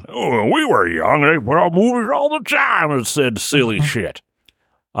young, they put out movies all the time and said silly shit.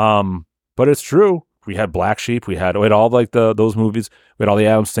 But it's true. We had Black Sheep. We had all like those movies. We had all the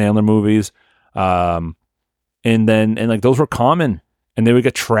Adam Sandler movies. And like those were common, and they would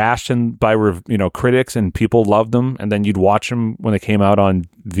get trashed by critics, and people loved them. And then you'd watch them when they came out on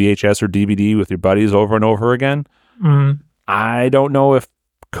VHS or DVD with your buddies over and over again. Mm-hmm. I don't know if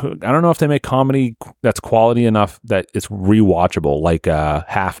they make comedy that's quality enough that it's rewatchable, like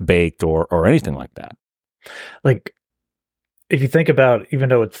Half Baked or anything like that. Like, if you think about, even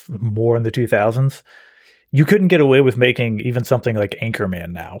though it's more in the 2000s, you couldn't get away with making even something like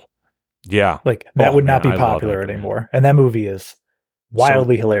Anchorman now. Yeah. Like, that would not be popular anymore. And that movie is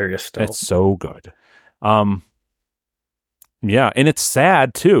wildly hilarious still. It's so good. Yeah, and it's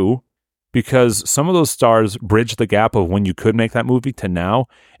sad too, because some of those stars bridge the gap of when you could make that movie to now.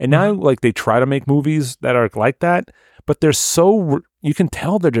 And now, like, they try to make movies that are like that, but they're you can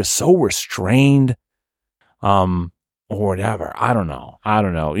tell they're just so restrained, or whatever. I don't know.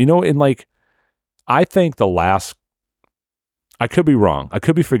 And like, I think I could be wrong. I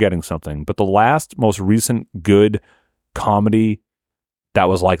could be forgetting something, but the last most recent good comedy that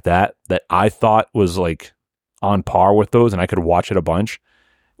was like that I thought was like on par with those, and I could watch it a bunch,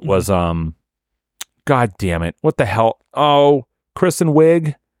 was God damn it, what the hell? Oh, Kristen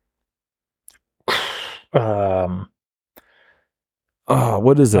Wiig. Oh,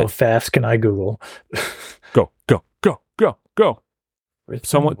 what is it? How fast can I Google? Go.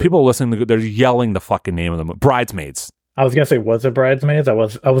 People listening, they're yelling the fucking name of the movie. Bridesmaids. I was gonna say, was it Bridesmaids? I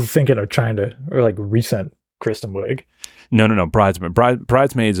was thinking of or recent Kristen Wiig. No,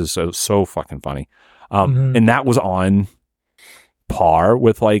 Bridesmaids is so fucking funny. And that was on par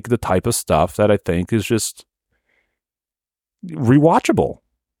with like the type of stuff that I think is just rewatchable.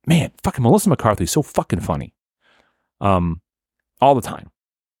 Man, fucking Melissa McCarthy is so fucking funny. All the time.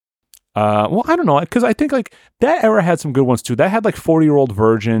 Well, I don't know, because I think like that era had some good ones too. That had like 40-Year-Old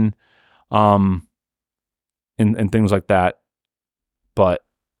Virgin, and things like that. But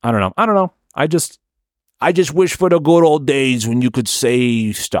I don't know. I just wish for the good old days when you could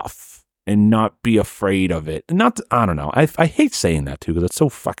say stuff and not be afraid of it. I don't know. I hate saying that too, because it's so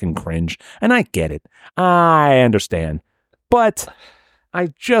fucking cringe. And I get it. I understand. But I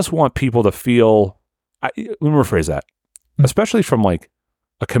just want people to feel, let me rephrase that, especially from like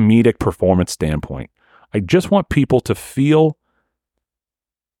a comedic performance standpoint. I just want people to feel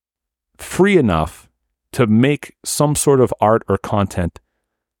free enough to make some sort of art or content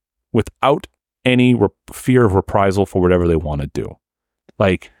without any fear of reprisal for whatever they want to do.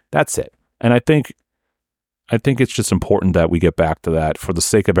 Like, that's it. And I think it's just important that we get back to that for the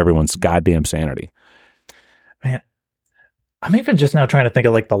sake of everyone's goddamn sanity. Man, I'm even just now trying to think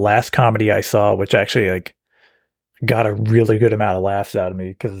of like the last comedy I saw, which actually like got a really good amount of laughs out of me,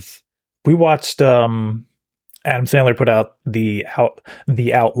 because we watched Adam Sandler put out the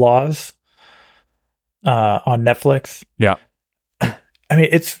Outlaws on Netflix. Yeah. I mean,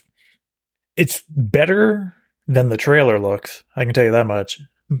 it's better than the trailer looks. I can tell you that much.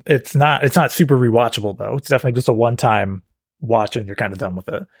 It's not super rewatchable though. It's definitely just a one-time watch and you're kind of done with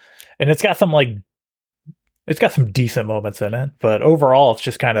it. And it's got some decent moments in it, but overall it's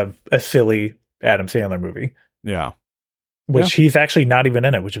just kind of a silly Adam Sandler movie. Yeah. Which he's actually not even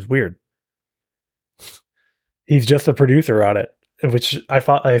in it, which is weird. He's just a producer on it, which I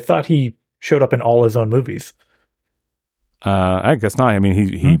thought he showed up in all his own movies. I guess not. I mean,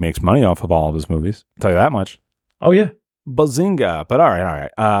 he makes money off of all of his movies. I'll tell you that much. Oh yeah. Bazinga. But all right.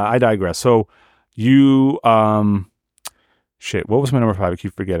 I digress. So you, shit, what was my number 5? I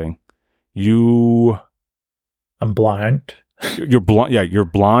keep forgetting. I'm blind. You're blind. Yeah, you're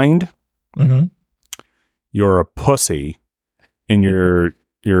blind. Mm-hmm. You're a pussy, and you're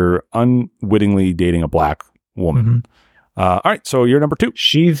unwittingly dating a black woman. Mm-hmm. All right, so you're number 2.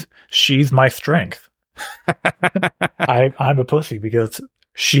 She's my strength. I'm a pussy because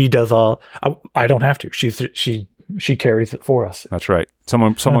she does all. I don't have to. She carries it for us. That's right.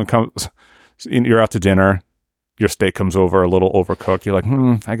 Someone comes. You're out to dinner. Your steak comes over a little overcooked. You're like,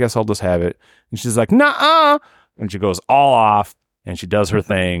 I guess I'll just have it. And she's like, nah. And she goes all off, and she does her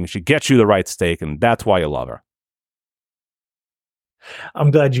thing. She gets you the right steak, and that's why you love her.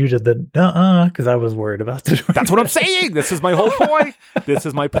 I'm glad you did the because I was worried about that. That's what I'm saying. This is my whole point. This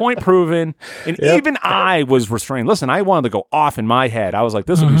is my point proven. And even I was restrained. Listen, I wanted to go off in my head. I was like,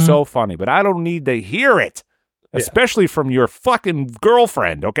 this would be so funny, but I don't need to hear it. especially from your fucking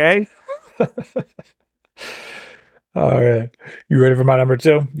girlfriend, okay? All right. You ready for my number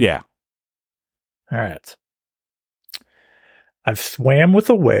 2? Yeah. All right. I've swam with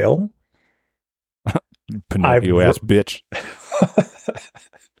a whale. Pinocchio-ass bitch.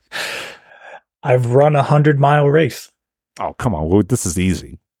 I've run a 100-mile race. Oh, come on. Well, this is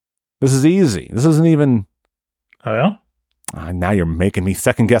easy. This is easy. This isn't even... Oh, yeah? Now you're making me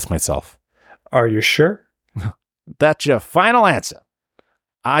second guess myself. Are you sure? That's your final answer.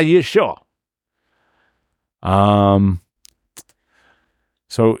 Are you sure?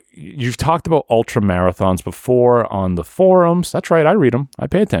 So you've talked about ultra marathons before on the forums. That's right. I read them. I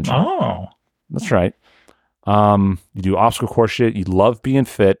pay attention. Oh. That's right. You do obstacle course shit. You love being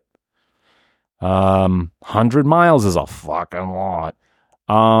fit. 100 miles is a fucking lot.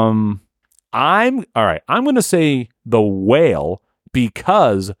 I'm going to say the whale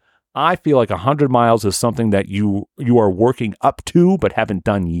because I feel like 100 miles is something that you are working up to but haven't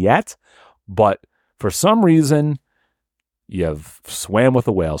done yet. But for some reason, you've swam with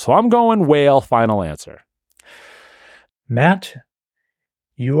a whale. So I'm going whale, final answer. Matt,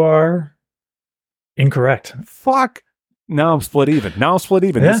 you are incorrect. Fuck. Now I'm split even. Yeah,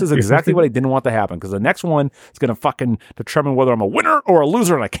 This is exactly what I didn't want to happen because the next one is going to fucking determine whether I'm a winner or a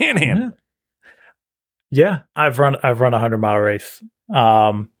loser and I can't handle it. Yeah, I've run a 100-mile race.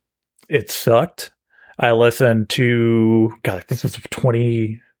 It sucked. I listened to, God, this was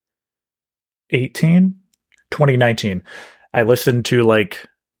 2019. I listened to like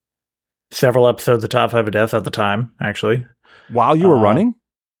several episodes of Top 5 of Death at the time, actually. While you were running?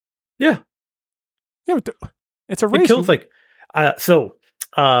 Yeah. Yeah, but it's a race. It kills like, it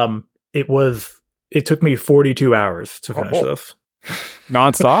took me 42 hours to finish this.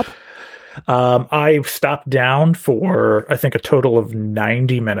 Nonstop? I stopped down for, I think, a total of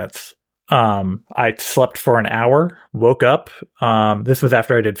 90 minutes. I slept for an hour, woke up. This was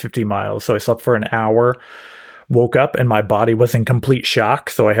after I did 50 miles. So I slept for an hour, woke up, and my body was in complete shock.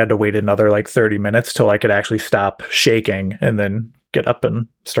 So I had to wait another like 30 minutes till I could actually stop shaking and then get up and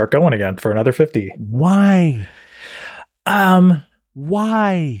start going again for another 50. Why?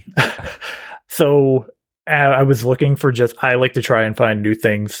 Why? So I was looking for I like to try and find new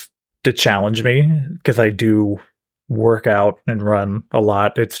things to challenge me because I do work out and run a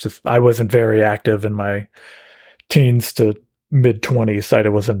lot. It's just, I wasn't very active in my teens to mid 20s. So I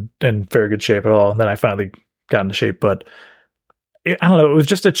wasn't in very good shape at all. And then I finally got into shape, but I don't know. It was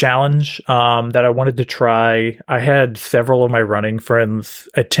just a challenge that I wanted to try. I had several of my running friends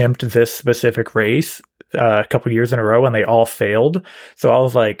attempt this specific race a couple years in a row and they all failed. So I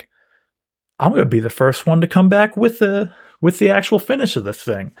was like, I'm going to be the first one to come back with the actual finish of this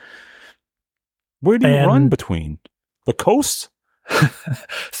thing. Where do you run between? The coast?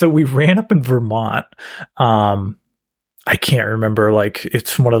 So we ran up in Vermont. I can't remember, like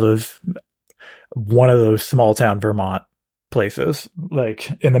it's one of those small town Vermont places, like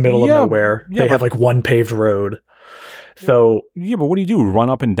in the middle of nowhere. They have like one paved road. So yeah, but what do?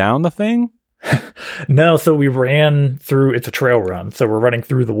 Run up and down the thing? No, so we ran through, it's a trail run. So we're running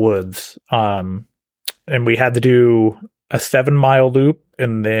through the woods. And we had to do a 7-mile loop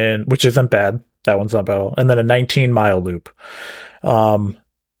and then, which isn't bad. That one's not bad at all. And then a 19-mile loop. The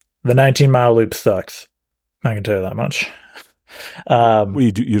 19-mile loop sucks. I can tell you that much. What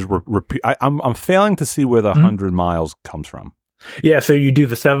you do? You just repeat. I'm failing to see where the 100 miles comes from. Yeah, so you do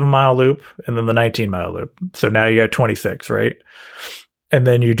the 7-mile loop and then the 19-mile loop. So now you got 26, right? And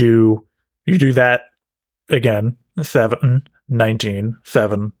then you do that again, 7, 19,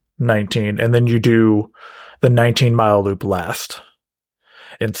 7, 19, and then you do the 19-mile loop last.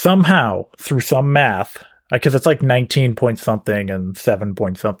 And somehow, through some math, because it's like 19 point something and 7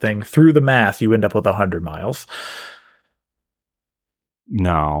 point something, through the math, you end up with 100 miles.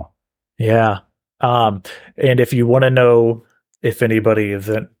 No. Yeah. And if you want to know if anybody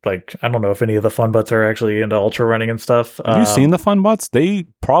isn't, like, I don't know if any of the fun butts are actually into ultra running and stuff. Have you seen the fun butts? They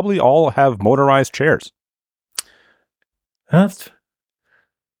probably all have motorized chairs.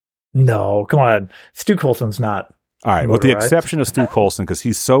 No, come on. Stu Colson's not. All right, with the exception of Stu Colson, because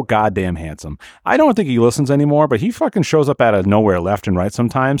he's so goddamn handsome. I don't think he listens anymore, but he fucking shows up out of nowhere left and right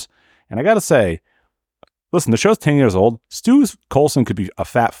sometimes. And I got to say, listen, the show's 10 years old. Stu Colson could be a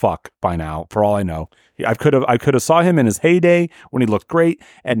fat fuck by now, for all I know. I could have saw him in his heyday when he looked great,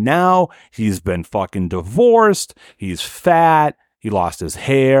 and now he's been fucking divorced. He's fat. He lost his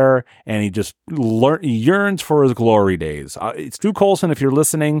hair, and he just yearns for his glory days. Stu Colson, if you're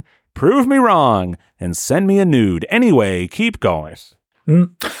listening, prove me wrong and send me a nude. Anyway, keep going.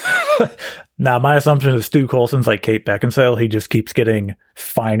 Now, my assumption is Stu Colson's like Kate Beckinsale. He just keeps getting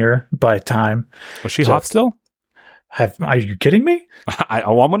finer by time. Was she hot still? Are you kidding me? I'm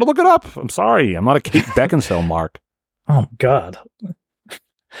going to look it up. I'm sorry. I'm not a Kate Beckinsale, Mark. Oh God.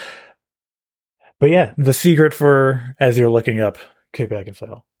 But yeah, the secret for, as you're looking up Kate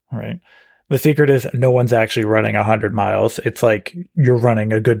Beckinsale, right? The secret is no one's actually running 100 miles. It's like you're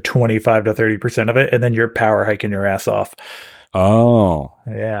running a good 25 to 30% of it, and then you're power hiking your ass off. Oh.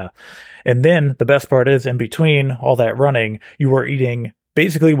 Yeah. And then the best part is in between all that running, you are eating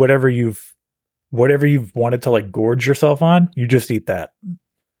basically whatever you've wanted to like gorge yourself on, you just eat that.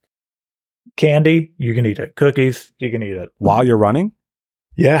 Candy, you can eat it. Cookies, you can eat it. While you're running?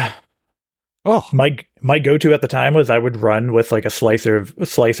 Yeah. Oh. My go-to at the time was I would run with like a slice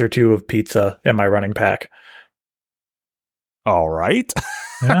or two of pizza in my running pack. All right.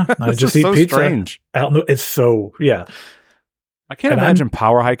 Yeah. I just eat so pizza. Strange. It's so, yeah. I can't imagine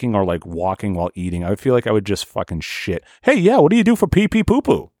power hiking or like walking while eating. I would feel like I would just fucking shit. Hey, yeah, what do you do for pee pee poo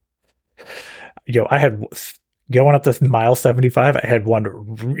poo? Yo, I had going up this mile 75. I had one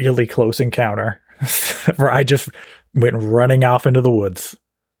really close encounter where I just went running off into the woods.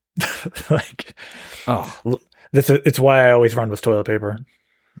 Like, oh, it's why I always run with toilet paper.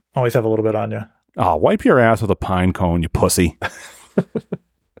 Always have a little bit on you. Oh, wipe your ass with a pine cone, you pussy.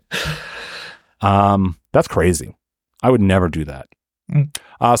 That's crazy. I would never do that.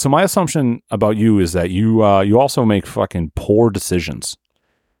 So my assumption about you is that you also make fucking poor decisions.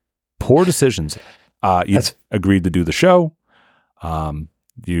 Poor decisions. You agreed to do the show.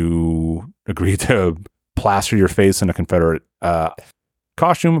 You agreed to plaster your face in a Confederate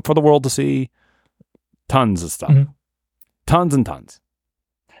costume for the world to see. Tons of stuff. Mm-hmm. Tons and tons.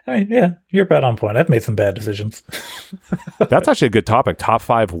 I mean, yeah, you're about on point. I've made some bad decisions. That's actually a good topic. Top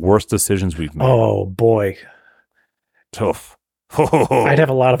 5 worst decisions we've made. Oh, boy. Tough. I'd have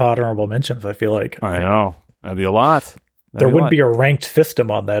a lot of honorable mentions, I feel like. I know. That'd be a lot. There wouldn't be a ranked system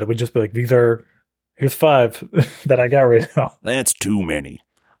on that. It would just be like, here's 5 that I got right now. That's too many.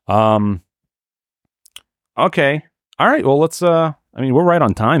 Okay. All right. Well, let's, we're right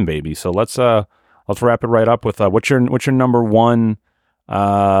on time, baby. So let's wrap it right up with, what's your number one,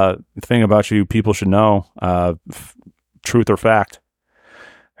 thing about you people should know, truth or fact?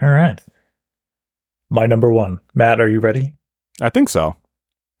 All right. My number one. Matt, are you ready? I think so.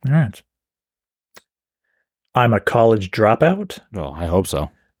 All right. I'm a college dropout. Well, I hope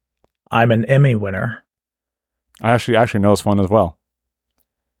so. I'm an Emmy winner. I actually know this one as well.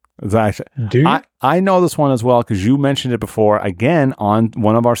 Do you? I know this one as well because you mentioned it before, again, on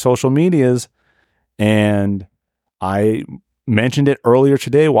one of our social medias. And I mentioned it earlier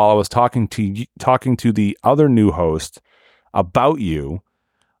today while I was talking to the other new host about you.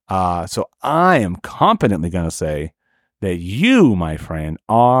 So I am confidently going to say that you, my friend,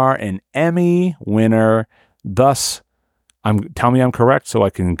 are an Emmy winner. Thus, tell me I'm correct so I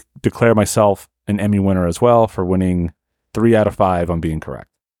can declare myself an Emmy winner as well for winning 3 out of 5 on being correct.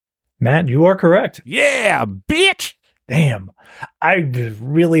 Matt, you are correct. Yeah, bitch. Damn. I was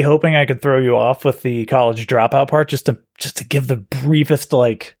really hoping I could throw you off with the college dropout part just to give the briefest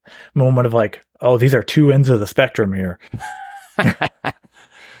like moment of like, oh, these are 2 ends of the spectrum here.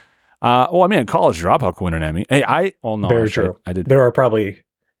 A college dropout could win an Emmy. Hey, no. Very true. I did. There are probably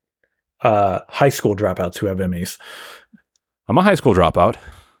high school dropouts who have Emmys. I'm a high school dropout.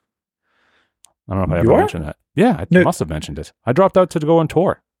 I don't know if I ever mentioned that. Yeah, I must have mentioned it. I dropped out to go on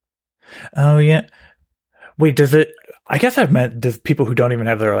tour. Oh, yeah. Wait, I guess I've met people who don't even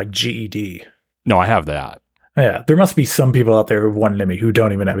have their like GED. No, I have that. Yeah, there must be some people out there who won an Emmy who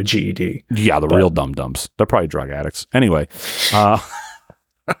don't even have a GED. Yeah, real dum-dums. They're probably drug addicts. Anyway.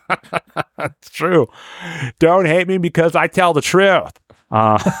 It's true. Don't hate me because I tell the truth.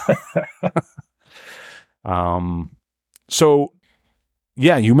 So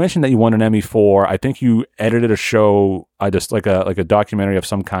yeah, you mentioned that you won an Emmy for, I think you edited a show, just like a documentary of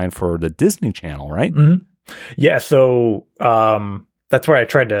some kind for the Disney Channel, right? Mm-hmm. Yeah. So, that's where I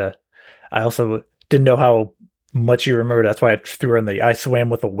also didn't know how much you remember. That's why I threw in I swam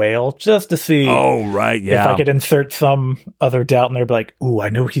with a whale just to see. Oh, right. Yeah. If I could insert some other doubt in there, be like, ooh, I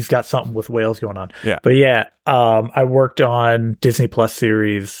know he's got something with whales going on. Yeah. But yeah, I worked on Disney Plus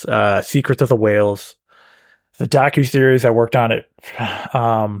series, Secrets of the Whales, the docuseries. I worked on it.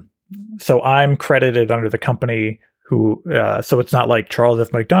 So I'm credited under the company who, so it's not like Charles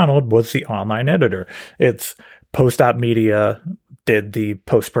F. McDonald was the online editor. It's Post-Op Media did the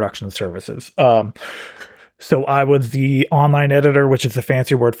post-production services. So I was the online editor, which is the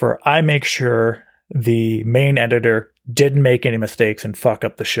fancy word for I make sure the main editor didn't make any mistakes and fuck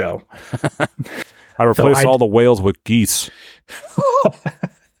up the show. I replaced all the whales with geese.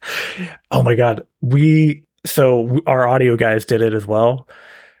 Oh my God. Our audio guys did it as well.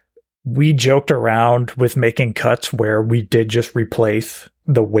 we joked around with making cuts where we did just replace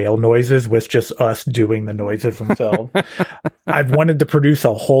the whale noises with just us doing the noises themselves. I've wanted to produce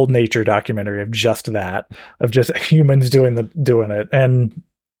a whole nature documentary of just that, of just humans doing it, and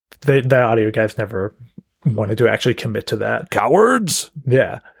the audio guys never wanted to actually commit to that. Cowards.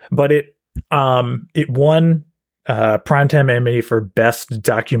 Yeah, but it won Primetime Emmy for Best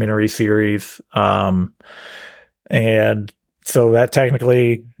Documentary Series, and so that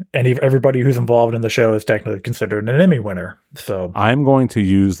technically, everybody who's involved in the show is technically considered an Emmy winner. So I'm going to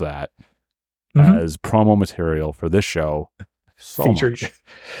use that as promo material for this show. So featured,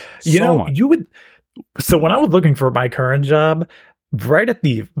 much. you would. So when I was looking for my current job, right at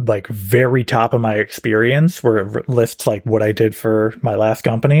the like very top of my experience, where it lists like what I did for my last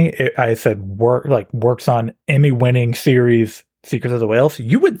company, I said works on Emmy-winning series Secrets of the Whales.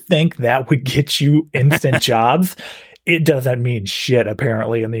 You would think that would get you instant jobs. It doesn't mean shit,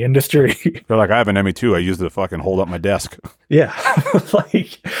 apparently, in the industry. They're like, I have an Emmy too. I use it to fucking hold up my desk. Yeah.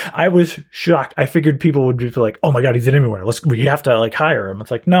 Like, I was shocked. I figured people would be like, oh my God, he's an Emmy winner. We have to like hire him. It's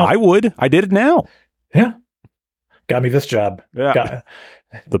like, no. I would. I did it now. Yeah. Got me this job. Yeah.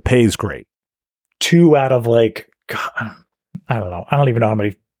 The pay's great. 2 out of like, God, I don't know. I don't even know how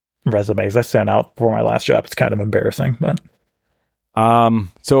many resumes I sent out for my last job. It's kind of embarrassing, but.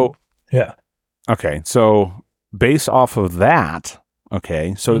 So. Yeah. Okay. So. Based off of that,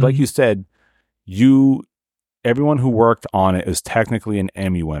 okay, so like you said, everyone who worked on it is technically an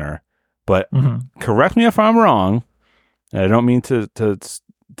Emmy winner, but correct me if I'm wrong, and I don't mean to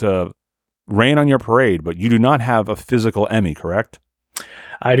rain on your parade, but you do not have a physical Emmy, correct?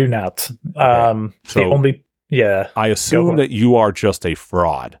 I do not. Okay. So I assume that you are just a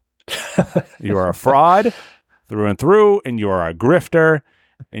fraud. You are a fraud through and through, and you are a grifter,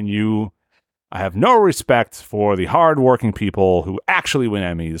 and I have no respect for the hardworking people who actually win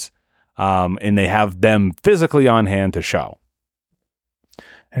Emmys, and they have them physically on hand to show.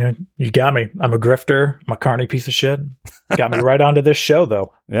 And you got me. I'm a grifter. I'm a carny piece of shit. Got me right onto this show,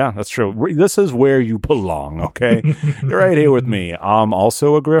 though. Yeah, that's true. This is where you belong, okay? You're right here with me. I'm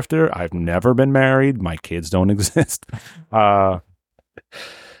also a grifter. I've never been married. My kids don't exist. No,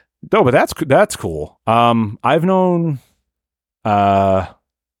 but that's cool. I've known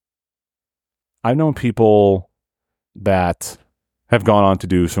people that have gone on to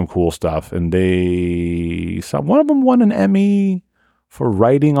do some cool stuff, and one of them won an Emmy for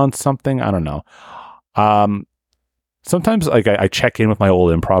writing on something. I don't know. Sometimes like I check in with my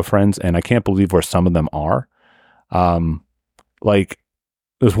old improv friends, and I can't believe where some of them are. Like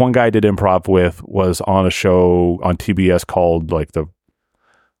there's one guy I did improv with was on a show on TBS called the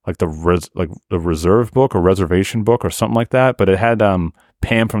Reserve Book or Reservation Book or something like that, but it had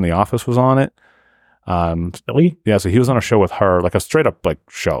Pam from The Office was on it. Really? Yeah, so he was on a show with her, like a straight up like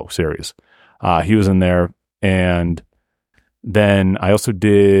show series. He was in there, and then I was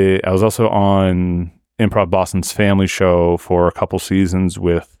also on Improv Boston's Family Show for a couple seasons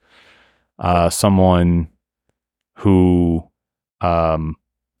with someone who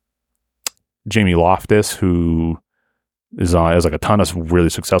Jamie Loftus, who has like a ton of really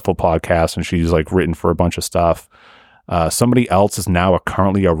successful podcasts, and she's like written for a bunch of stuff. Somebody else is now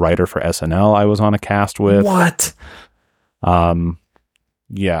currently a writer for SNL. I was on a cast with. What?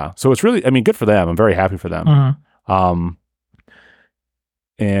 Yeah. So it's really, I mean, good for them. I'm very happy for them.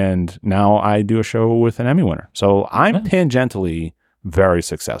 And now I do a show with an Emmy winner. So I'm tangentially very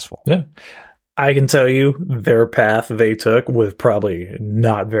successful. Yeah. I can tell you their path they took was probably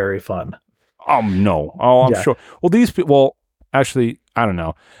not very fun. No. Oh, I'm sure. Well, these people, well, actually, I don't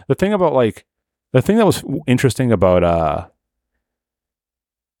know. The thing that was interesting about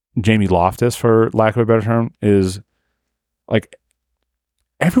Jamie Loftus, for lack of a better term, is like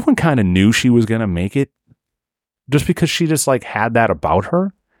everyone kind of knew she was going to make it just because she just like had that about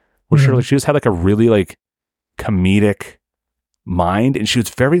her. Which she just had like a really like comedic mind, and she was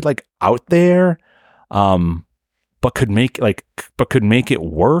very like out there, but could make it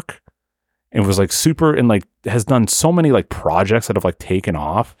work, and was like super, and like has done so many like projects that have like taken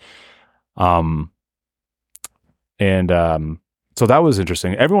off. So that was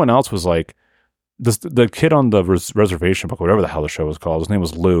interesting. Everyone else was like the kid on the Reservation Book, whatever the hell the show was called. His name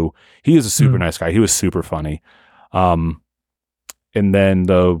was Lou. He is a super nice guy. He was super funny. And then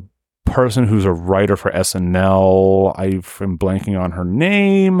the person who's a writer for SNL, I'm blanking on her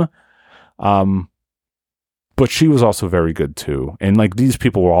name. But she was also very good too. And like these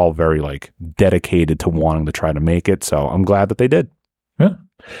people were all very like dedicated to wanting to try to make it. So I'm glad that they did. Yeah.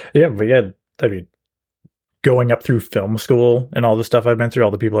 Yeah. But yeah, I mean, going up through film school and all the stuff I've been through,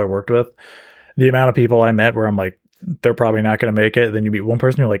 all the people I worked with, the amount of people I met where I'm like, they're probably not going to make it. Then you meet one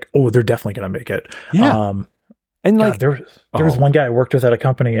person, you're like, oh, they're definitely going to make it. Yeah. And like, God, there was one guy I worked with at a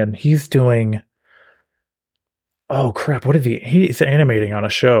company, and he's doing, oh crap, what is he's animating on a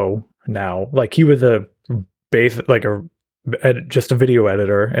show now. Like he was just a video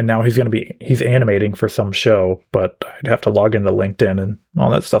editor, and now he's animating for some show, but I'd have to log into LinkedIn and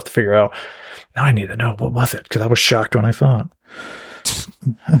all that stuff to figure out. Now I need to know, what was it? Because I was shocked when I saw it.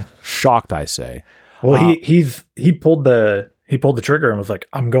 Shocked, I say. Well, he pulled the trigger and was like,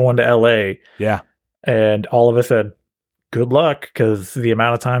 I'm going to LA. Yeah. And all of us said, good luck, because the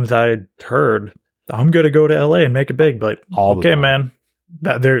amount of times I heard, I'm going to go to LA and make it big. But okay, man,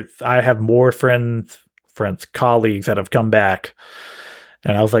 I have more friends, colleagues that have come back.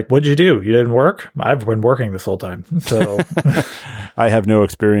 And I was like, what'd you do? You didn't work? I've been working this whole time. So I have no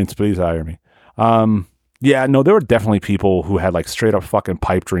experience. Please hire me. Yeah, no, there were definitely people who had like straight up fucking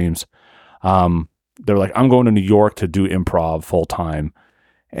pipe dreams. They were like, I'm going to New York to do improv full time.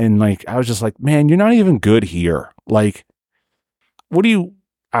 And like, I was just like, man, you're not even good here. Like, what do you,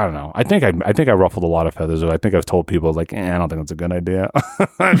 I don't know. I think I ruffled a lot of feathers. I think I've told people like, I don't think that's a good idea.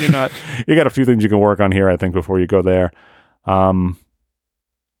 You got a few things you can work on here, I think, before you go there.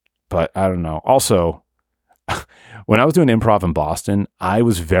 But I don't know. Also, when I was doing improv in Boston, I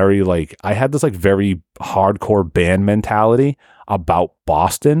was very like, I had this like very hardcore band mentality about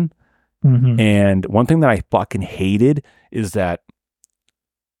Boston. Mm-hmm. And one thing that I fucking hated is that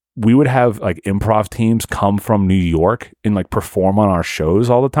we would have like improv teams come from New York and like perform on our shows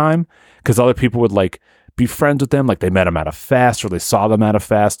all the time, because other people would like be friends with them, like they met them at a fest or they saw them at a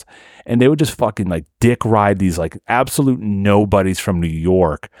fest, and they would just fucking like dick ride these like absolute nobodies from New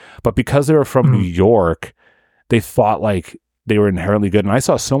York. But because they were from New York, they thought like they were inherently good. And I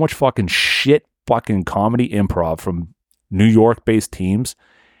saw so much fucking shit fucking comedy improv from New York based teams.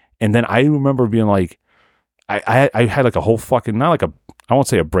 And then I remember being like, I had like a whole fucking, not like I won't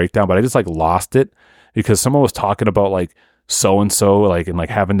say a breakdown, but I just like lost it because someone was talking about like so-and-so, like, and like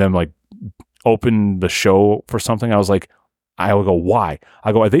having them like open the show for something. I was like, I would go, why?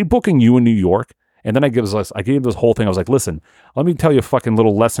 I go, are they booking you in New York? And then I gave this whole thing. I was like, listen, let me tell you a fucking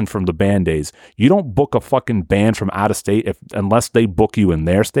little lesson from the band days. You don't book a fucking band from out of state unless they book you in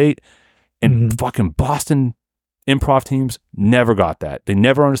their state. And fucking Boston improv teams never got that. They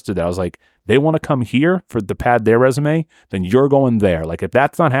never understood that. I was like, they want to come here to pad their resume, then you're going there. Like, if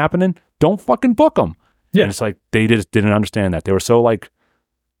that's not happening, don't fucking book them. Yeah. And it's like, they just didn't understand that. They were so like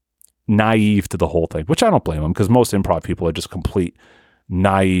naive to the whole thing, which I don't blame them, because most improv people are just complete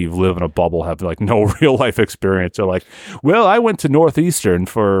naive, live in a bubble, have like no real life experience. They're like, well, I went to Northeastern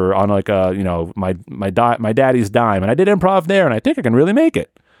on like my daddy's dime, and I did improv there, and I think I can really make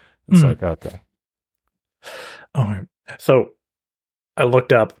it. It's like, okay. Oh, so I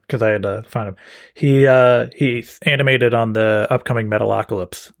looked up because I had to find him. He's animated on the upcoming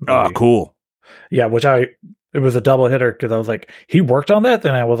Metalocalypse movie. Oh, cool. Yeah, it was a double hitter, because I was like, he worked on that,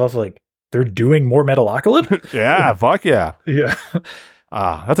 and I was also like, they're doing more Metalocalypse? Yeah, fuck yeah. Yeah.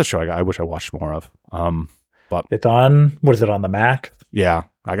 That's a show I wish I watched more of. But it's on, what is it, on the Mac? Yeah,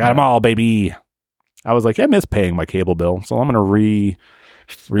 I got them all, baby. I was like, I miss paying my cable bill, so I'm gonna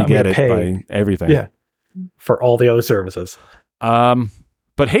re-get it by everything. Yeah, for all the other services.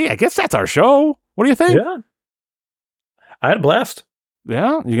 But hey, I guess that's our show. What do you think? Yeah, I had a blast.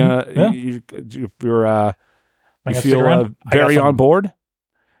 Yeah, you gonna Yeah. you're I you gotta stick feel around. very on board?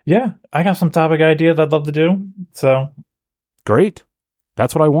 Yeah, I got some topic ideas I'd love to do. So Great.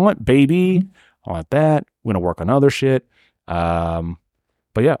 That's what I want, baby. I want that. We're gonna work on other shit. But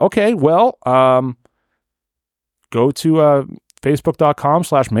yeah, okay. Well, go to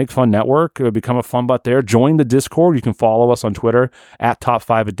facebook.com/makefunnetwork. Become a fun butt there. Join the Discord. You can follow us on Twitter at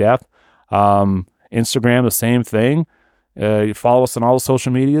Top5ofDeath. Instagram, the same thing. You follow us on all the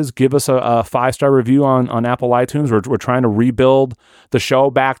social medias. Give us a 5-star review on Apple iTunes. We're trying to rebuild the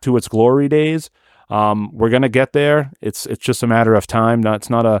show back to its glory days. We're gonna get there. It's just a matter of time. It's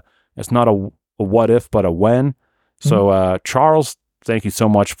not a what if, but a when. So Charles, thank you so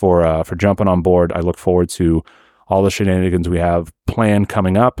much for jumping on board. I look forward to all the shenanigans we have planned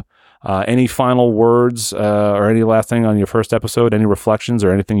coming up. Any final words or any last thing on your first episode? Any reflections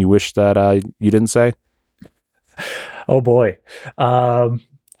or anything you wish that you didn't say? Oh boy. No,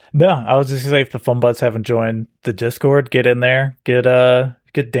 I was just gonna say, if the fun butts haven't joined the Discord, get in there,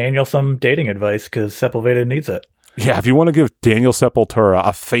 get Daniel some dating advice, because Sepulveda needs it. Yeah, if you want to give Daniel Sepultura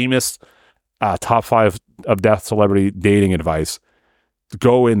a famous top 5 of death celebrity dating advice,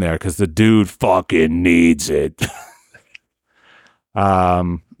 go in there, because the dude fucking needs it.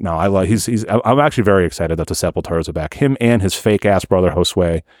 No, I love. I'm actually very excited that the Sepulturas are back. Him and his fake ass brother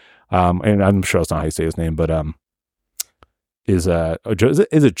Josue. And I'm sure that's not how you say his name, but is it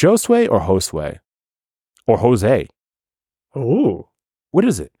Josue or Josue or Jose? Ooh. What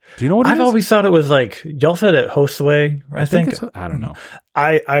is it? Do you know what it I've is? always thought it was like, y'all said it Josue, I think. it's, I don't know.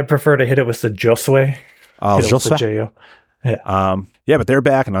 I prefer to hit it with the Josue. Oh, Hit it with the Josue. J-O. Yeah, but they're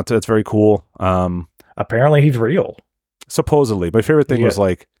back, and that's very cool. Apparently he's real. Supposedly, my favorite thing was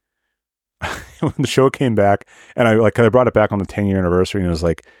like when the show came back, and I brought it back on the 10-year anniversary, and it was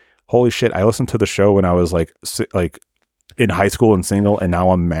like, holy shit! I listened to the show when I was like in high school and single, and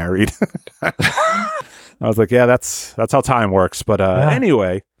now I'm married. I was like, yeah, that's how time works. But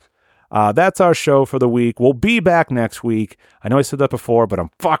anyway, that's our show for the week. We'll be back next week. I know I said that before, but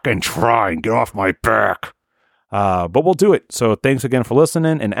I'm fucking trying. Get off my back. But we'll do it. So thanks again for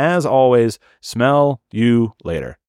listening. And as always, smell you later.